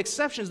handful of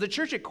exceptions, the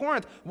church at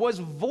Corinth was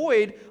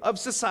void of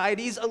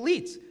society's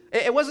elites.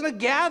 It wasn't a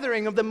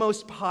gathering of the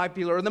most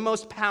popular or the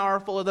most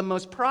powerful or the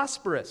most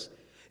prosperous.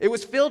 It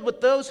was filled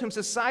with those whom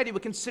society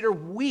would consider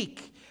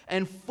weak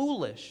and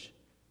foolish.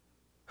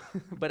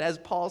 But as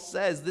Paul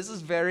says, this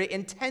is very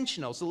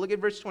intentional. So look at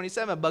verse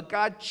 27. But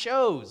God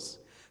chose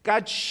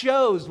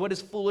what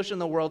is foolish in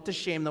the world to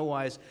shame the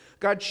wise.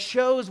 God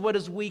chose what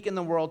is weak in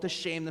the world to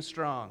shame the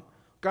strong.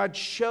 God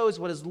chose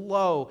what is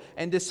low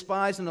and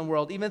despised in the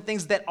world, even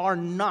things that are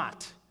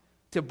not,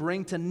 to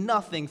bring to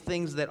nothing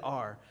things that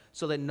are,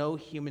 so that no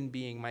human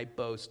being might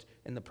boast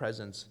in the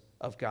presence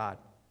of God.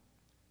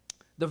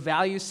 The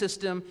value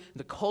system,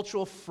 the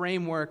cultural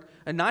framework,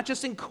 and not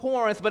just in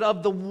Corinth, but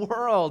of the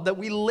world that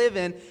we live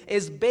in,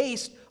 is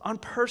based on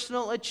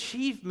personal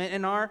achievement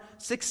and our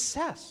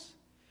success.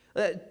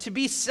 To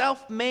be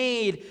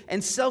self-made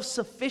and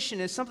self-sufficient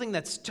is something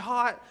that's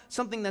taught,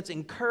 something that's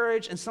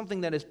encouraged, and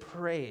something that is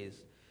praised.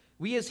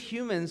 We as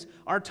humans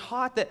are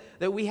taught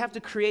that we have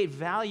to create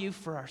value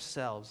for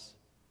ourselves.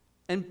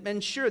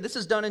 And sure, this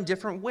is done in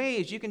different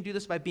ways. You can do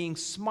this by being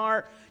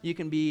smart, you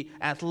can be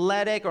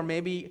athletic, or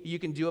maybe you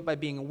can do it by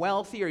being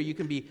wealthy, or you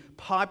can be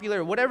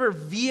popular. Whatever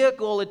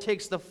vehicle it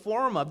takes the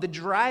form of, the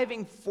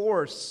driving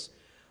force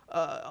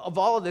of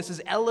all of this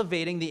is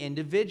elevating the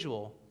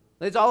individual.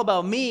 It's all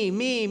about me,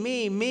 me,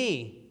 me,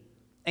 me.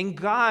 And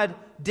God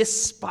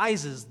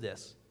despises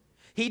this.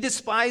 He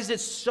despised it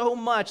so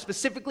much,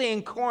 specifically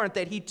in Corinth,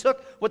 that he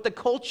took what the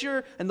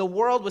culture and the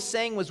world was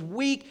saying was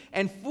weak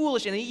and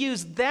foolish, and he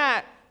used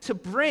that to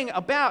bring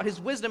about his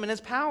wisdom and his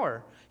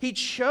power. He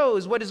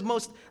chose what is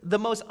the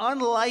most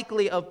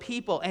unlikely of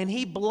people, and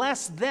he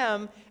blessed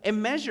them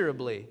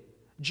immeasurably.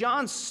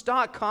 John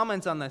Stott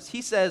comments on this.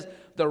 He says,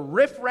 the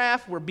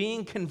riffraff were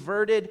being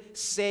converted,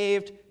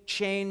 saved,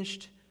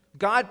 changed.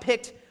 God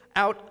picked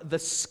out the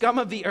scum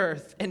of the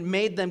earth and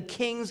made them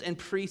kings and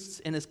priests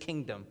in his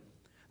kingdom.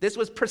 This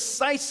was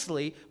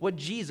precisely what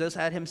Jesus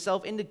had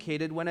himself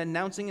indicated when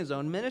announcing his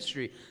own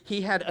ministry.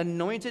 He had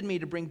anointed me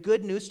to bring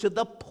good news to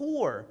the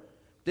poor.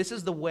 This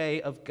is the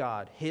way of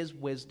God, his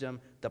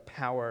wisdom, the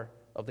power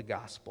of the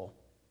gospel.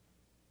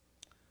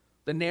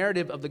 The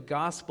narrative of the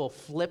gospel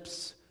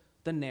flips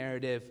the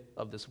narrative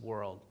of this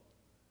world.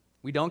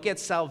 We don't get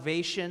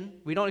salvation.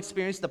 We don't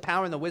experience the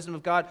power and the wisdom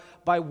of God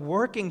by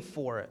working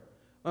for it,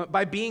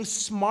 by being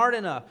smart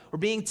enough or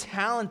being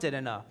talented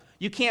enough.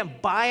 You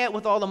can't buy it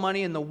with all the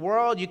money in the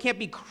world. You can't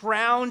be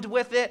crowned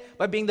with it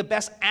by being the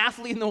best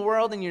athlete in the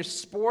world in your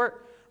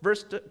sport.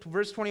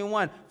 Verse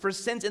 21, for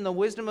since in the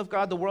wisdom of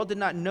God, the world did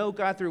not know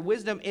God through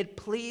wisdom, it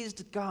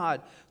pleased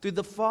God through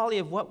the folly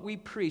of what we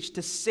preach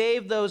to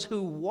save those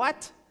who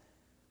what?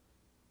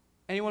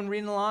 Anyone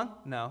reading along?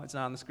 No, it's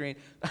not on the screen.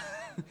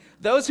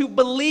 Those who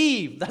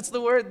believe, that's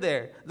the word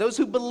there. Those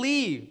who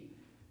believe.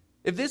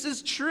 If this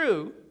is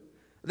true,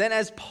 then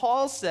as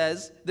Paul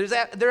says, there's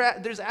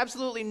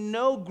absolutely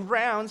no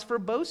grounds for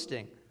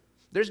boasting.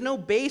 There's no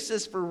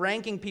basis for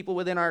ranking people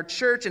within our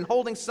church and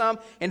holding some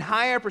in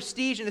higher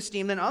prestige and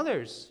esteem than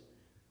others.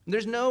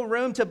 There's no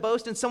room to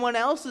boast in someone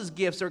else's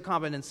gifts or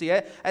competency,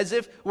 as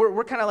if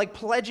we're kind of like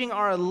pledging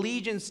our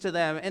allegiance to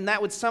them, and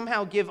that would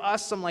somehow give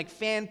us some like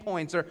fan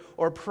points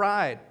or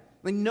pride.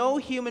 Like no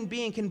human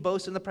being can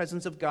boast in the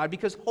presence of God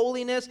because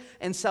holiness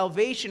and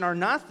salvation are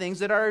not things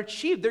that are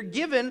achieved. They're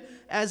given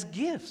as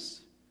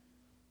gifts.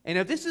 And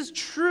if this is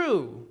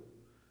true,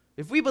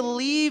 if we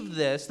believe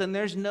this, then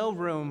there's no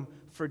room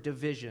for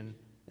division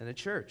in the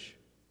church.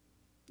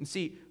 And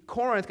see,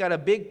 Corinth got a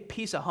big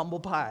piece of humble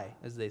pie,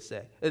 as they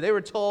say. They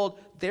were told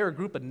they were a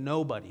group of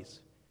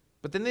nobodies.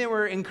 But then they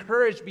were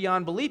encouraged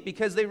beyond belief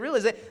because they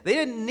realized that they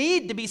didn't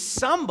need to be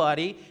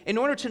somebody in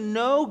order to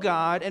know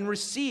God and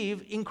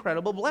receive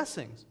incredible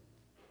blessings.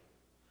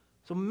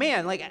 So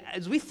man, like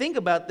as we think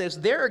about this,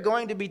 there are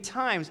going to be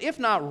times, if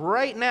not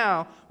right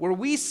now, where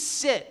we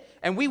sit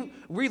and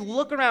we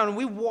look around and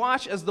we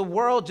watch as the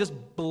world just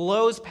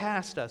blows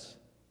past us.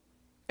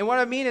 And what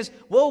I mean is,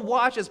 we'll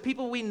watch as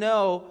people we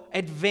know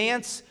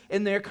advance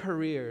in their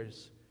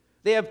careers.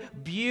 They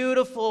have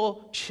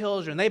beautiful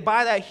children. They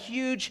buy that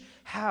huge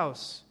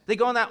house. They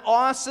go on that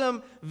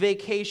awesome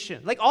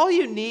vacation. Like all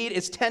you need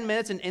is 10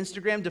 minutes on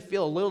Instagram to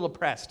feel a little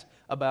depressed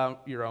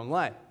about your own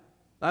life.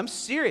 I'm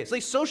serious.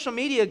 Like social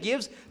media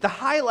gives the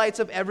highlights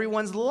of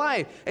everyone's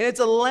life. And it's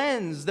a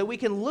lens that we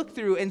can look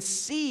through and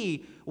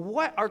see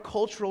what our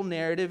cultural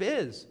narrative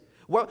is.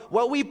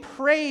 What we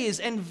praise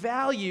and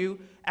value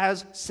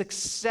as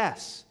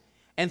success.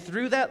 And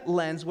through that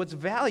lens, what's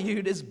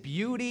valued is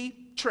beauty,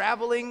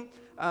 traveling,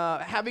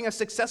 having a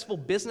successful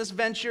business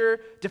venture,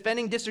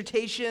 defending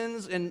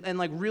dissertations, and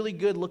like really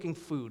good looking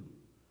food.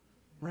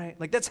 Right?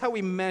 Like that's how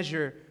we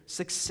measure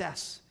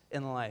success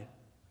in life.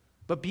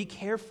 But be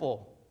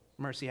careful,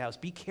 Mercy House,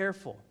 be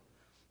careful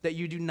that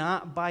you do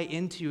not buy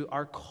into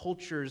our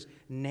culture's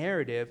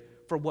narrative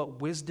for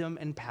what wisdom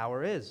and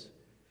power is.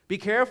 Be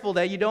careful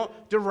that you don't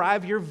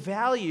derive your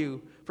value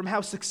from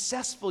how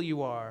successful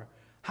you are,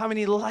 how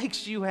many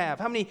likes you have,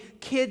 how many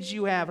kids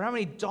you have, or how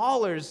many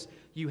dollars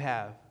you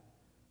have.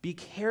 Be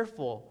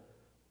careful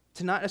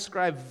to not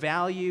ascribe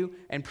value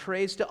and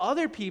praise to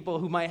other people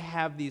who might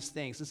have these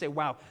things and say,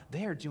 wow,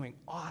 they are doing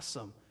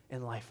awesome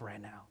in life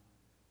right now.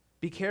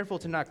 Be careful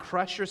to not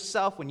crush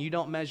yourself when you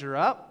don't measure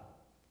up,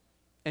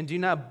 and do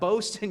not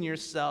boast in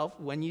yourself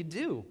when you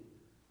do.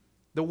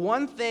 The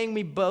one thing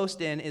we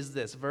boast in is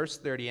this, verse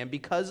 30, and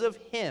because of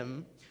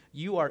him,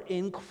 you are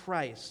in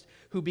Christ,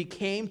 who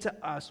became to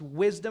us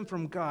wisdom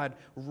from God,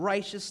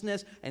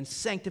 righteousness and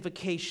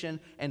sanctification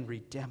and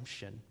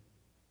redemption.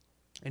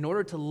 In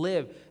order to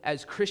live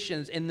as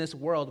Christians in this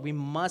world, we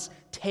must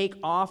take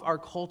off our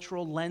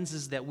cultural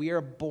lenses that we are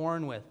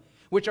born with,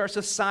 which our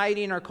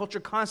society and our culture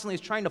constantly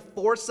is trying to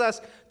force us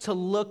to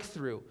look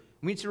through.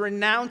 We need to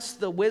renounce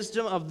the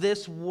wisdom of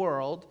this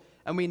world,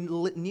 and we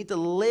need to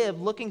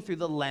live looking through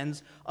the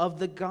lens of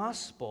the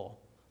gospel.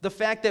 The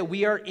fact that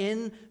we are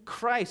in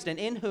Christ and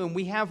in whom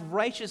we have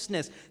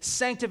righteousness,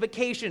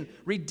 sanctification,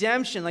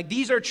 redemption. Like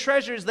these are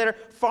treasures that are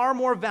far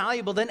more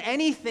valuable than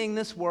anything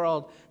this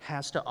world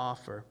has to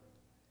offer.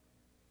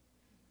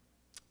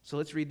 So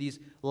let's read these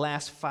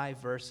last 5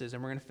 verses,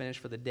 and we're going to finish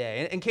for the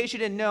day. In case you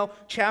didn't know,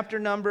 chapter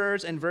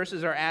numbers and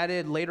verses are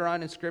added later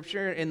on in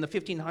Scripture in the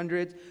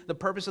 1500s. The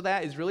purpose of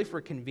that is really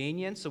for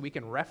convenience, so we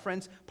can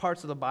reference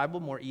parts of the Bible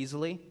more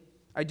easily.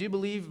 I do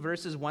believe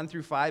verses 1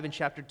 through 5 in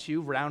chapter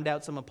 2 round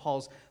out some of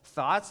Paul's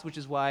thoughts, which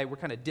is why we're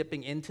kind of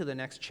dipping into the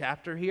next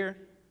chapter here.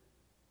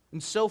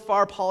 And so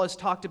far, Paul has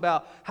talked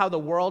about how the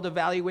world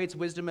evaluates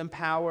wisdom and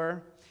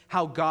power,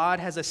 how God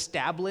has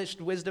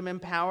established wisdom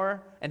and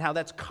power, and how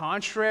that's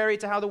contrary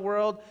to how the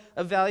world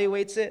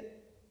evaluates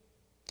it,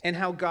 and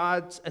how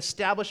God's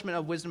establishment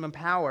of wisdom and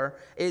power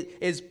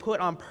is put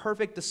on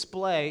perfect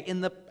display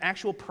in the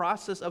actual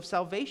process of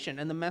salvation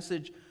and the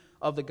message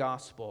of the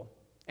gospel.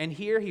 And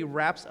here he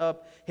wraps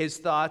up his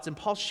thoughts, and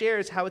Paul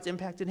shares how it's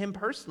impacted him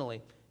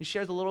personally. He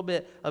shares a little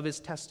bit of his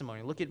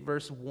testimony. Look at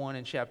verse 1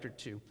 in chapter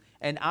 2.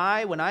 And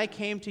I, when I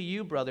came to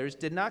you, brothers,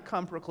 did not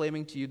come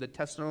proclaiming to you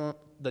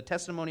the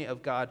testimony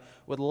of God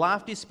with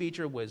lofty speech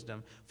or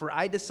wisdom, for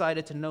I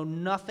decided to know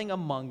nothing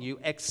among you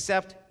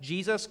except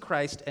Jesus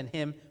Christ and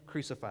him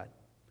crucified.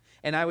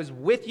 And I was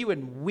with you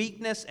in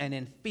weakness and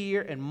in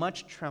fear and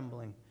much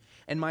trembling.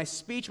 And my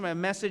speech, my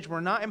message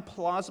were not in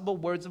plausible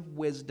words of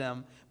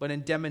wisdom, but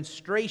in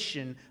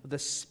demonstration of the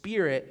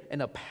Spirit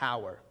and of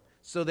power,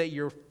 so that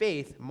your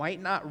faith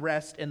might not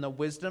rest in the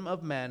wisdom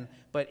of men,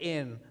 but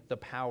in the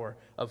power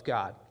of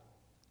God.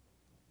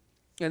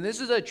 And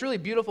this is a truly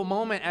beautiful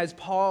moment as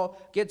Paul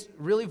gets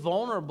really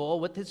vulnerable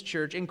with his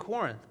church in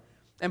Corinth.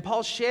 And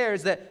Paul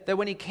shares that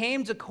when he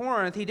came to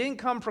Corinth, he didn't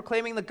come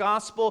proclaiming the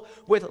gospel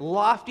with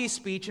lofty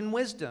speech and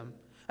wisdom.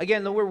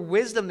 Again, the word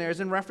wisdom there is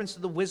in reference to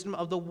the wisdom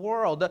of the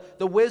world,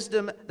 the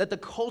wisdom that the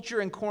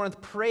culture in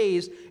Corinth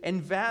praised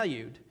and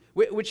valued,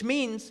 which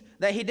means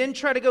that he didn't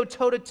try to go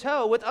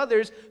toe-to-toe with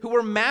others who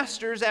were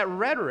masters at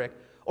rhetoric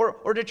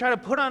or to try to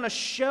put on a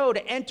show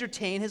to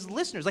entertain his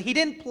listeners. Like, he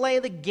didn't play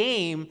the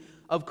game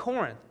of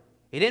Corinth.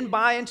 He didn't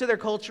buy into their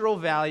cultural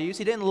values.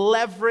 He didn't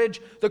leverage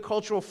the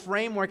cultural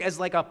framework as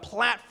like a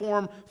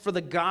platform for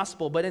the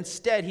gospel, but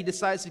instead he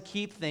decides to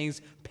keep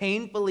things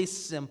painfully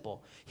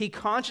simple. He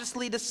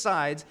consciously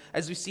decides,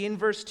 as we see in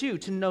verse 2,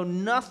 to know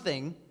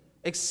nothing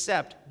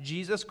except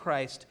Jesus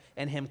Christ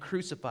and him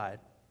crucified.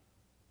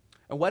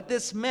 And what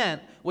this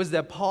meant was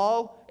that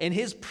Paul, in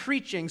his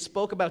preaching,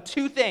 spoke about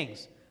two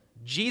things: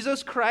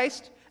 Jesus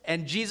Christ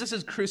and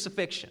Jesus'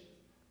 crucifixion.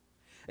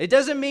 It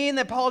doesn't mean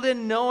that Paul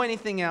didn't know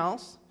anything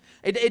else.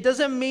 It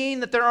doesn't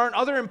mean that there aren't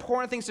other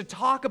important things to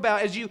talk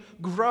about as you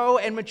grow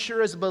and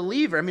mature as a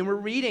believer. I mean, we're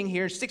reading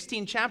here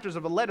 16 chapters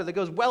of a letter that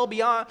goes well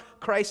beyond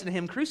Christ and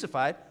him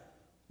crucified.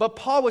 But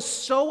Paul was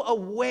so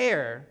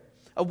aware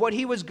of what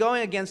he was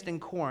going against in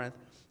Corinth,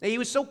 that he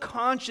was so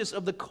conscious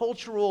of the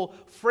cultural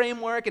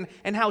framework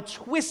and how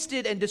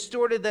twisted and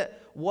distorted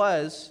that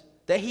was,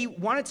 that he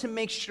wanted to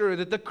make sure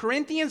that the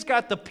Corinthians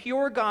got the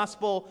pure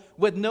gospel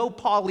with no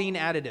Pauline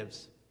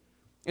additives.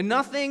 And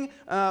nothing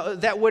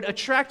that would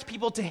attract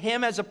people to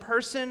him as a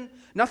person,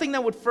 nothing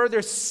that would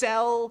further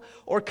sell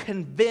or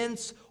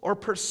convince or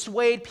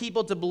persuade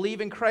people to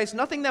believe in Christ,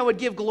 nothing that would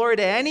give glory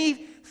to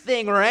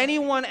anything or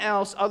anyone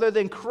else other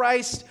than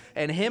Christ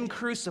and him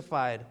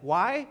crucified.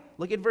 Why?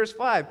 Look at verse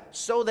 5.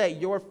 So that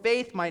your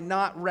faith might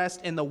not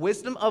rest in the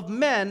wisdom of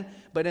men,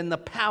 but in the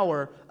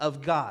power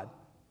of God.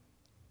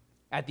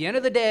 At the end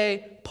of the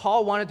day,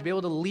 Paul wanted to be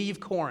able to leave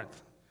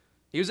Corinth.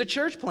 He was a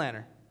church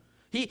planner.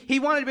 He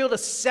wanted to be able to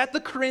set the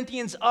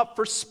Corinthians up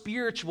for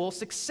spiritual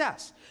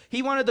success.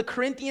 He wanted the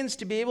Corinthians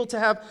to be able to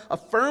have a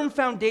firm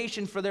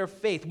foundation for their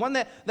faith, one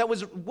that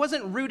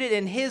wasn't rooted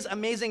in his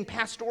amazing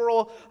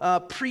pastoral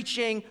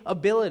preaching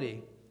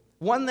ability,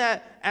 one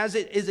that, as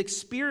it is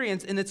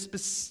experienced in its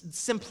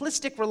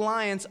simplistic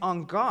reliance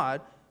on God,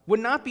 would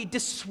not be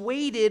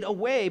dissuaded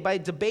away by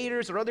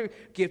debaters or other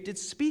gifted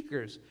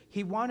speakers.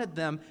 He wanted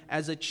them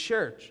as a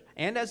church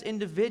and as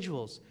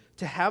individuals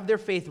to have their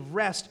faith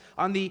rest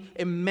on the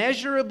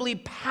immeasurably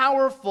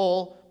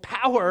powerful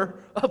power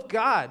of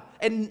God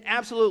and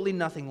absolutely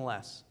nothing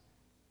less.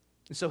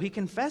 And so he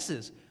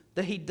confesses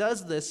that he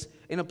does this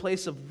in a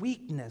place of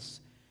weakness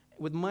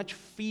with much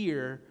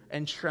fear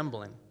and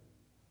trembling.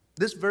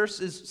 This verse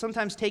is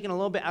sometimes taken a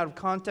little bit out of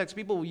context.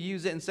 People will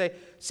use it and say,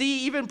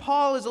 see, even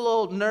Paul is a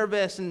little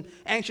nervous and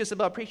anxious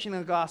about preaching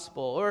the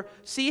gospel. Or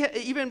see,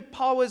 even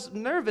Paul was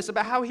nervous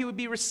about how he would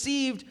be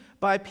received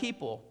by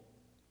people.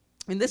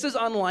 And this is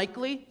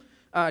unlikely,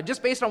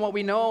 just based on what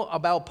we know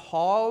about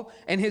Paul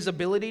and his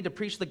ability to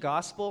preach the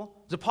gospel.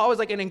 So Paul was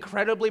like an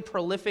incredibly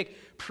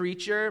prolific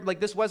preacher. Like,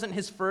 this wasn't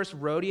his first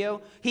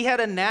rodeo. He had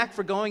a knack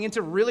for going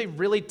into really,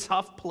 really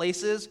tough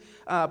places,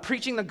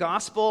 preaching the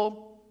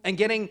gospel and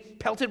getting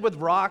pelted with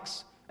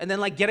rocks, and then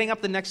like getting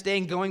up the next day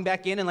and going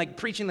back in and like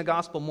preaching the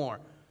gospel more.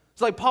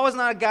 So like Paul was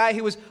not a guy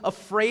who was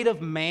afraid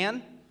of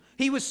man.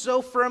 He was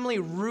so firmly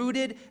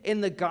rooted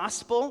in the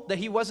gospel that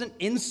he wasn't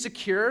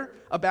insecure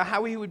about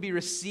how he would be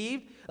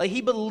received. Like, he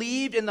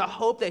believed in the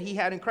hope that he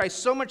had in Christ,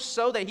 so much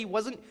so that he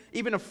wasn't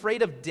even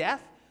afraid of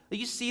death.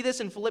 Like, you see this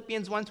in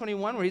Philippians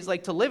 1:21, where he's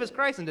like, to live is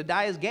Christ and to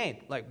die is gain.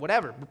 Like,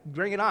 whatever,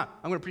 bring it on.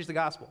 I'm going to preach the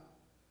gospel.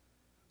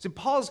 So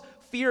Paul's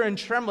fear and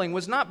trembling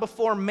was not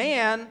before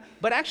man,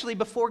 but actually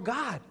before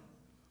God.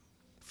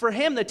 For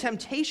him, the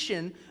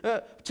temptation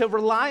to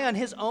rely on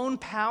his own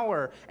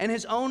power and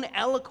his own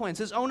eloquence,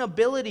 his own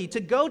ability to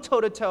go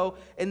toe-to-toe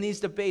in these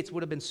debates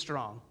would have been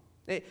strong.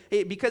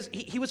 Because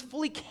he was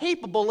fully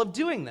capable of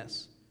doing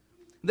this.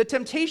 The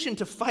temptation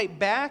to fight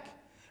back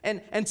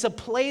and to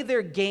play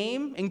their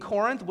game in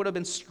Corinth would have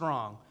been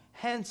strong.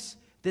 Hence,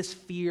 this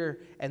fear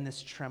and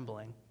this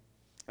trembling.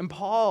 And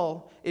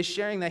Paul is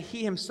sharing that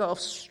he himself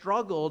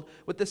struggled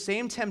with the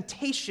same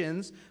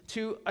temptations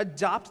to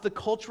adopt the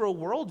cultural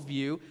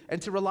worldview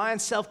and to rely on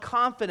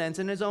self-confidence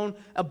in his own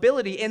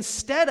ability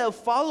instead of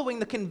following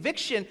the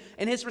conviction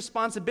and his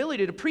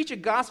responsibility to preach a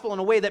gospel in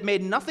a way that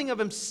made nothing of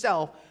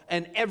himself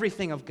and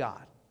everything of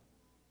God.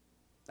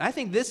 I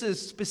think this is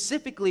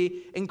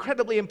specifically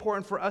incredibly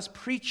important for us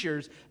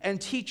preachers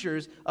and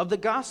teachers of the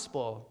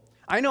gospel.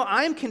 I know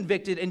I'm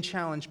convicted and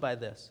challenged by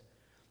this.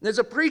 As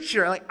a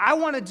preacher, I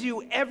want to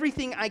do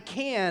everything I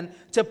can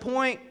to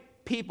point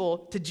people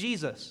to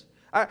Jesus.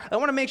 I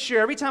want to make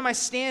sure every time I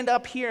stand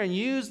up here and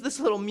use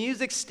this little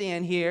music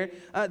stand here,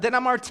 that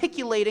I'm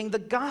articulating the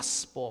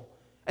gospel.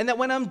 And that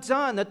when I'm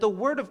done, that the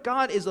word of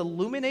God is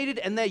illuminated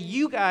and that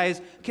you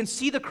guys can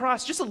see the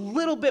cross just a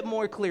little bit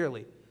more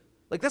clearly.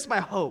 That's my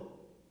hope.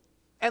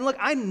 And look,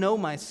 I know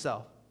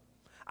myself.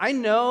 I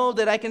know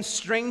that I can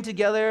string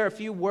together a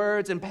few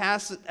words and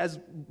pass as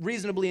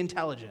reasonably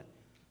intelligent.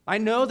 I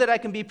know that I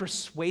can be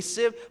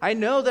persuasive. I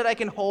know that I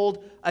can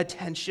hold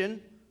attention.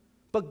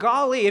 But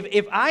golly,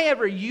 if I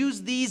ever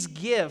use these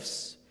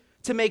gifts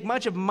to make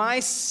much of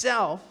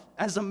myself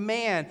as a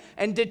man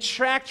and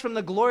detract from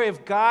the glory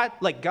of God,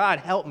 God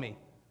help me.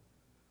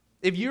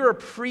 If you're a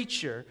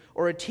preacher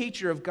or a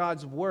teacher of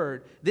God's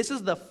word, this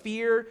is the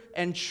fear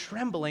and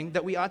trembling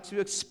that we ought to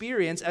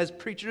experience as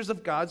preachers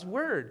of God's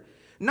word.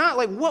 Not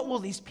what will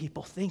these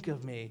people think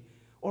of me?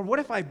 Or what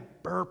if I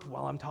burp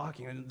while I'm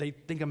talking and they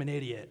think I'm an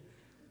idiot?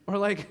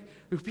 Or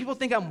if people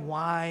think I'm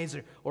wise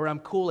or I'm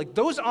cool,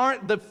 those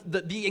aren't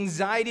the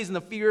anxieties and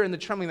the fear and the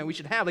trembling that we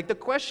should have. The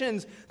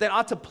questions that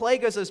ought to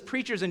plague us as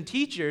preachers and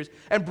teachers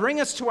and bring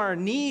us to our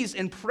knees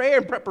in prayer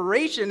and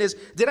preparation is,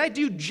 did I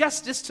do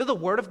justice to the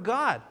word of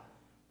God?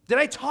 Did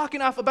I talk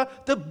enough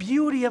about the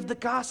beauty of the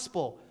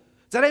gospel?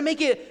 Did I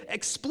make it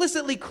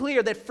explicitly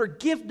clear that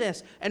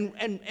forgiveness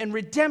and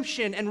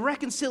redemption and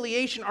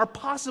reconciliation are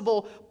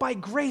possible by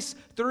grace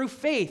through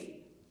faith?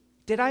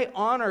 Did I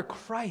honor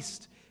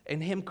Christ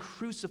and him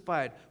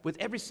crucified with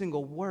every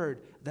single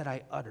word that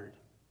I uttered?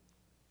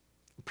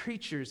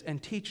 Preachers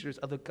and teachers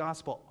of the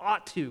gospel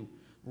ought to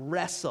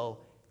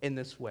wrestle in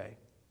this way.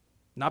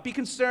 Not be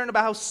concerned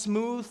about how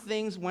smooth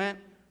things went,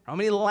 how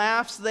many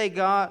laughs they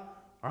got,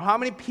 or how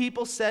many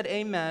people said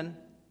amen.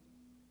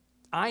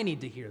 I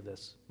need to hear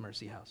this,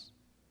 Mercy House.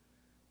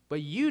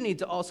 But you need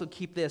to also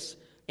keep this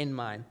in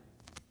mind.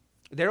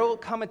 There will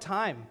come a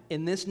time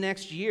in this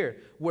next year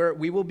where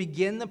we will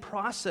begin the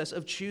process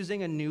of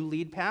choosing a new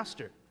lead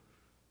pastor.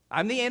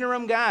 I'm the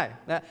interim guy.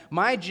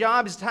 My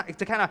job is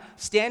to kind of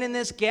stand in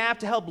this gap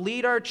to help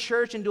lead our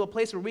church into a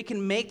place where we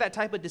can make that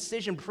type of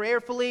decision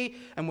prayerfully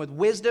and with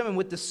wisdom and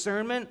with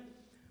discernment.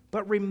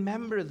 But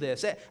remember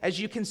this, as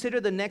you consider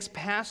the next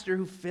pastor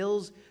who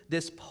fills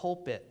this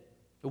pulpit,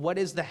 what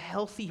is the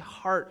healthy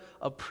heart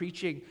of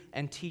preaching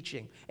and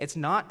teaching? It's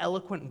not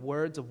eloquent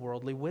words of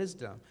worldly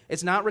wisdom.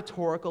 It's not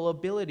rhetorical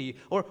ability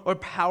or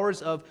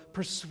powers of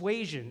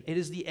persuasion. It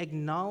is the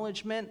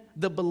acknowledgement,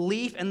 the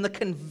belief, and the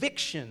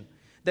conviction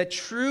that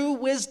true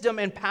wisdom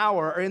and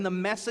power are in the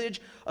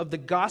message of the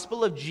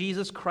gospel of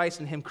Jesus Christ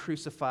and him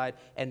crucified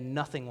and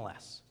nothing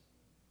less.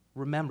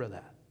 Remember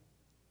that.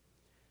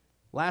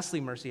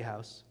 Lastly, Mercy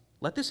House,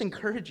 let this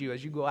encourage you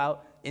as you go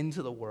out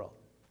into the world.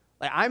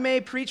 I may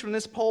preach from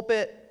this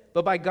pulpit,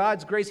 but by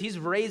God's grace, he's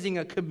raising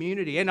a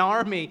community, an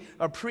army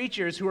of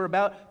preachers who are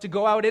about to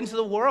go out into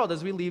the world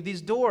as we leave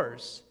these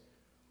doors.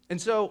 And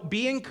so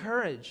be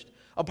encouraged.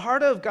 A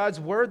part of God's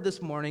word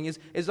this morning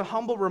is a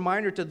humble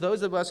reminder to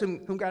those of us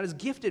whom God has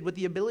gifted with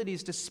the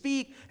abilities to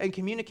speak and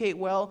communicate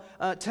well,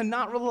 to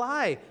not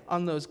rely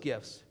on those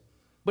gifts.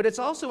 But it's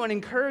also an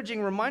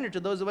encouraging reminder to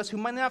those of us who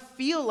might not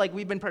feel like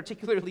we've been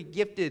particularly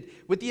gifted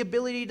with the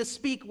ability to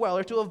speak well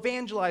or to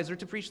evangelize or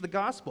to preach the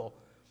gospel.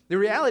 The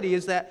reality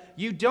is that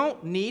you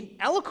don't need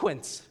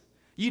eloquence.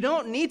 You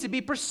don't need to be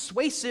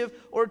persuasive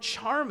or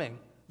charming.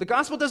 The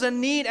gospel doesn't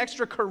need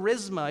extra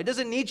charisma. It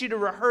doesn't need you to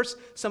rehearse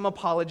some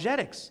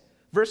apologetics.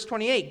 Verse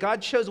 28,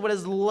 God chose what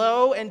is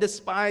low and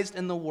despised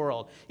in the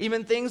world,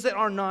 even things that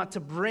are not, to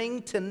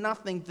bring to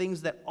nothing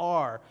things that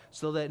are,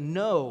 so that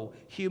no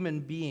human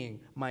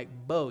being might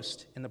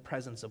boast in the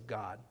presence of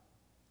God.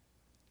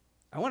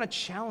 I want to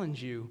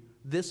challenge you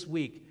this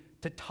week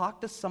to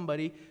talk to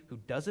somebody who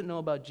doesn't know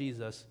about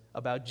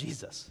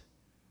Jesus.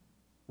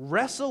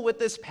 Wrestle with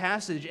this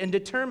passage and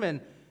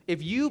determine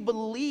if you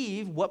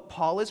believe what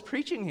Paul is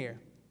preaching here.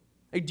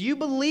 Do you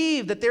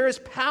believe that there is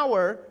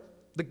power,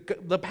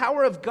 the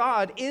power of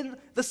God in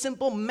the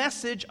simple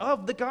message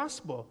of the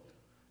gospel?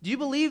 Do you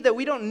believe that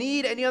we don't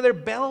need any other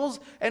bells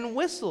and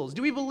whistles?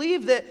 Do we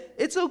believe that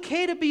it's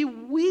okay to be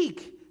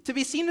weak, to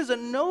be seen as a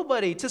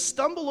nobody, to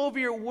stumble over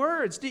your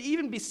words, to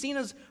even be seen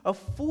as a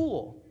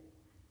fool?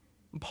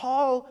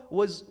 Paul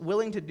was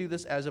willing to do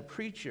this as a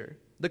preacher.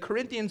 The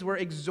Corinthians were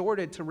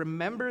exhorted to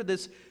remember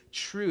this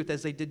truth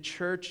as they did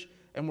church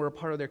and were a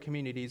part of their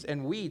communities.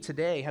 And we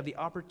today have the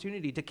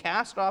opportunity to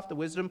cast off the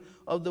wisdom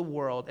of the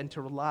world and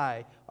to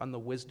rely on the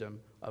wisdom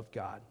of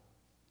God.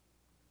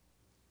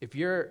 If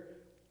you're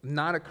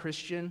not a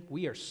Christian,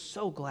 we are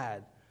so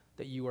glad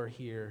that you are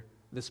here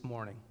this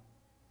morning.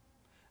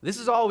 This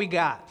is all we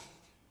got.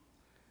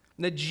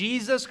 That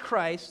Jesus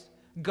Christ,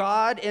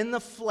 God in the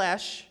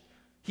flesh,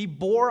 he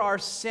bore our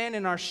sin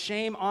and our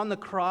shame on the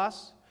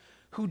cross,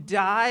 who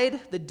died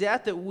the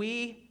death that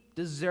we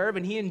deserve,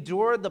 and he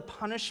endured the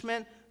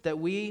punishment that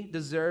we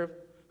deserve,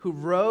 who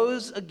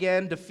rose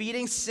again,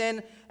 defeating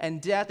sin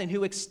and death, and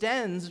who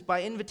extends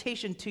by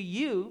invitation to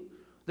you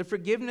the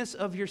forgiveness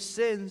of your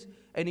sins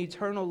and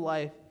eternal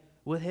life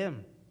with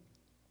him.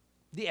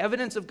 The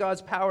evidence of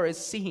God's power is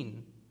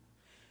seen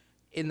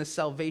in the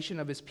salvation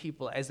of his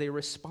people as they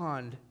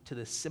respond to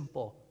the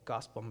simple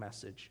gospel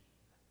message.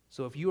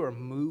 So if you are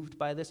moved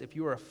by this, if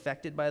you are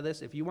affected by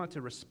this, if you want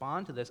to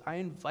respond to this, I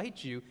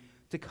invite you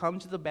to come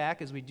to the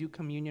back as we do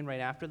communion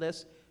right after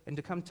this and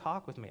to come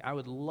talk with me. I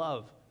would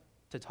love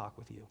to talk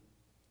with you.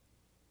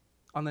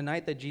 On the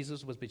night that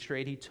Jesus was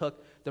betrayed, he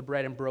took the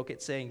bread and broke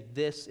it, saying,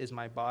 "This is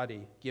my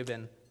body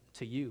given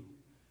to you."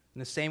 In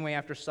the same way,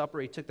 after supper,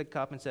 he took the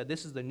cup and said,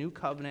 "This is the new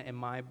covenant in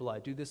my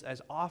blood. Do this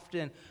as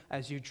often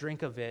as you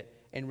drink of it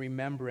in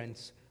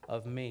remembrance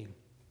of me."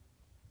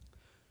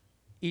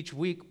 Each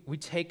week, we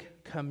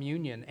take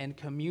communion, and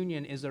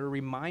communion is a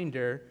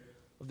reminder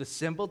of the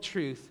simple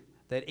truth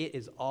that it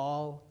is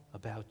all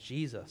about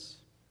Jesus.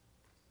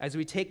 As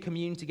we take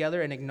communion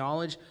together and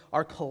acknowledge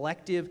our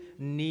collective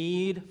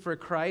need for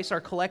Christ,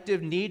 our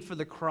collective need for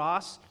the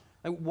cross,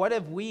 what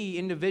have we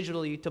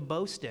individually to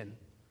boast in?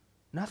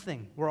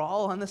 Nothing. We're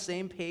all on the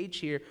same page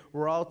here.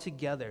 We're all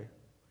together.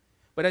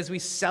 But as we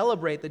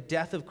celebrate the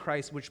death of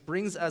Christ, which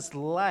brings us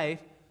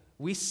life,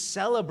 we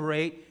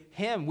celebrate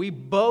him. We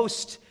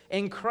boast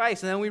in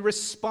Christ, and then we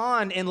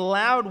respond in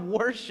loud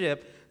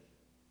worship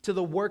to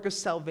the work of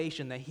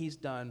salvation that he's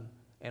done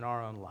in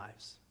our own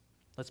lives.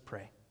 Let's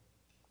pray.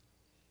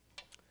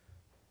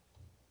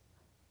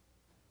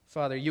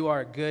 Father, you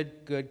are a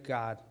good, good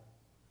God.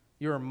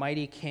 You're a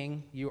mighty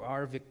King. You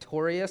are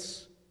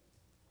victorious.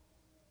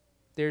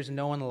 There's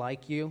no one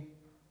like you.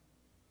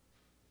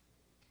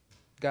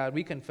 God,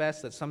 we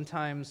confess that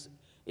sometimes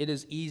it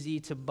is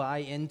easy to buy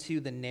into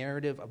the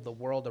narrative of the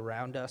world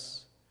around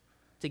us,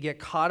 to get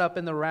caught up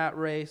in the rat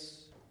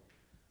race,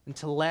 and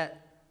to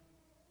let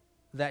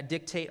that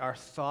dictate our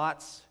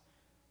thoughts,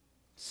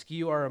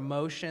 skew our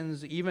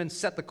emotions, even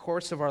set the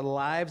course of our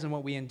lives and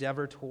what we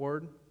endeavor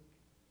toward.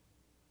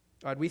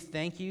 God, we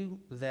thank you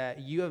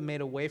that you have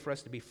made a way for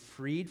us to be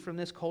freed from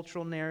this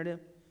cultural narrative.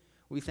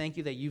 We thank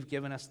you that you've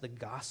given us the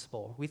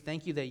gospel. We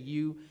thank you that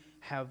you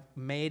have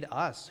made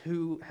us,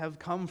 who have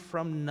come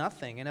from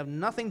nothing and have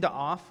nothing to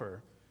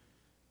offer,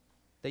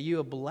 that you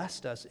have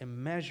blessed us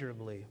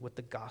immeasurably with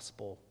the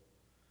gospel.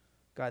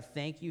 God,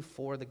 thank you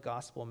for the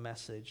gospel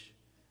message.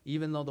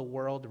 Even though the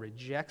world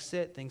rejects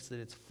it, thinks that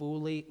it's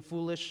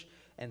foolish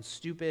and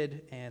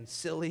stupid and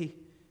silly,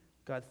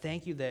 God,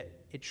 thank you that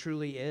it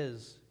truly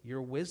is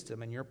your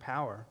wisdom and your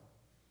power.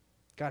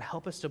 God,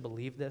 help us to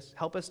believe this.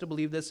 Help us to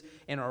believe this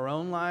in our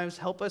own lives.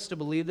 Help us to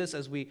believe this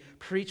as we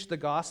preach the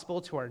gospel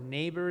to our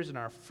neighbors and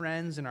our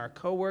friends and our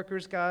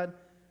coworkers, God,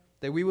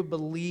 that we would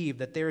believe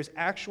that there is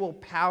actual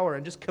power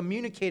in just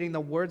communicating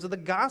the words of the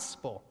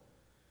gospel.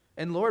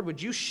 And Lord,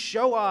 would you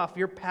show off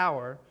your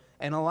power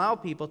and allow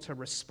people to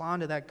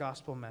respond to that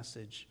gospel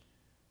message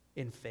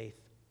in faith.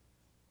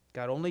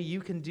 God, only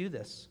you can do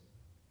this.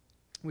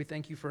 We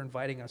thank you for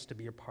inviting us to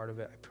be a part of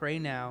it. I pray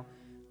now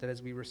that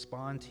as we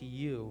respond to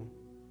you,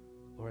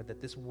 Lord, that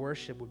this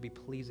worship would be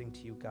pleasing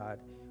to you, God.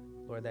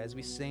 Lord, that as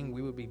we sing,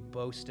 we would be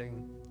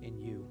boasting in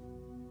you.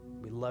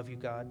 We love you,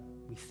 God.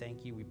 We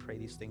thank you. We pray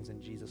these things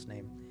in Jesus'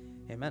 name.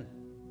 Amen.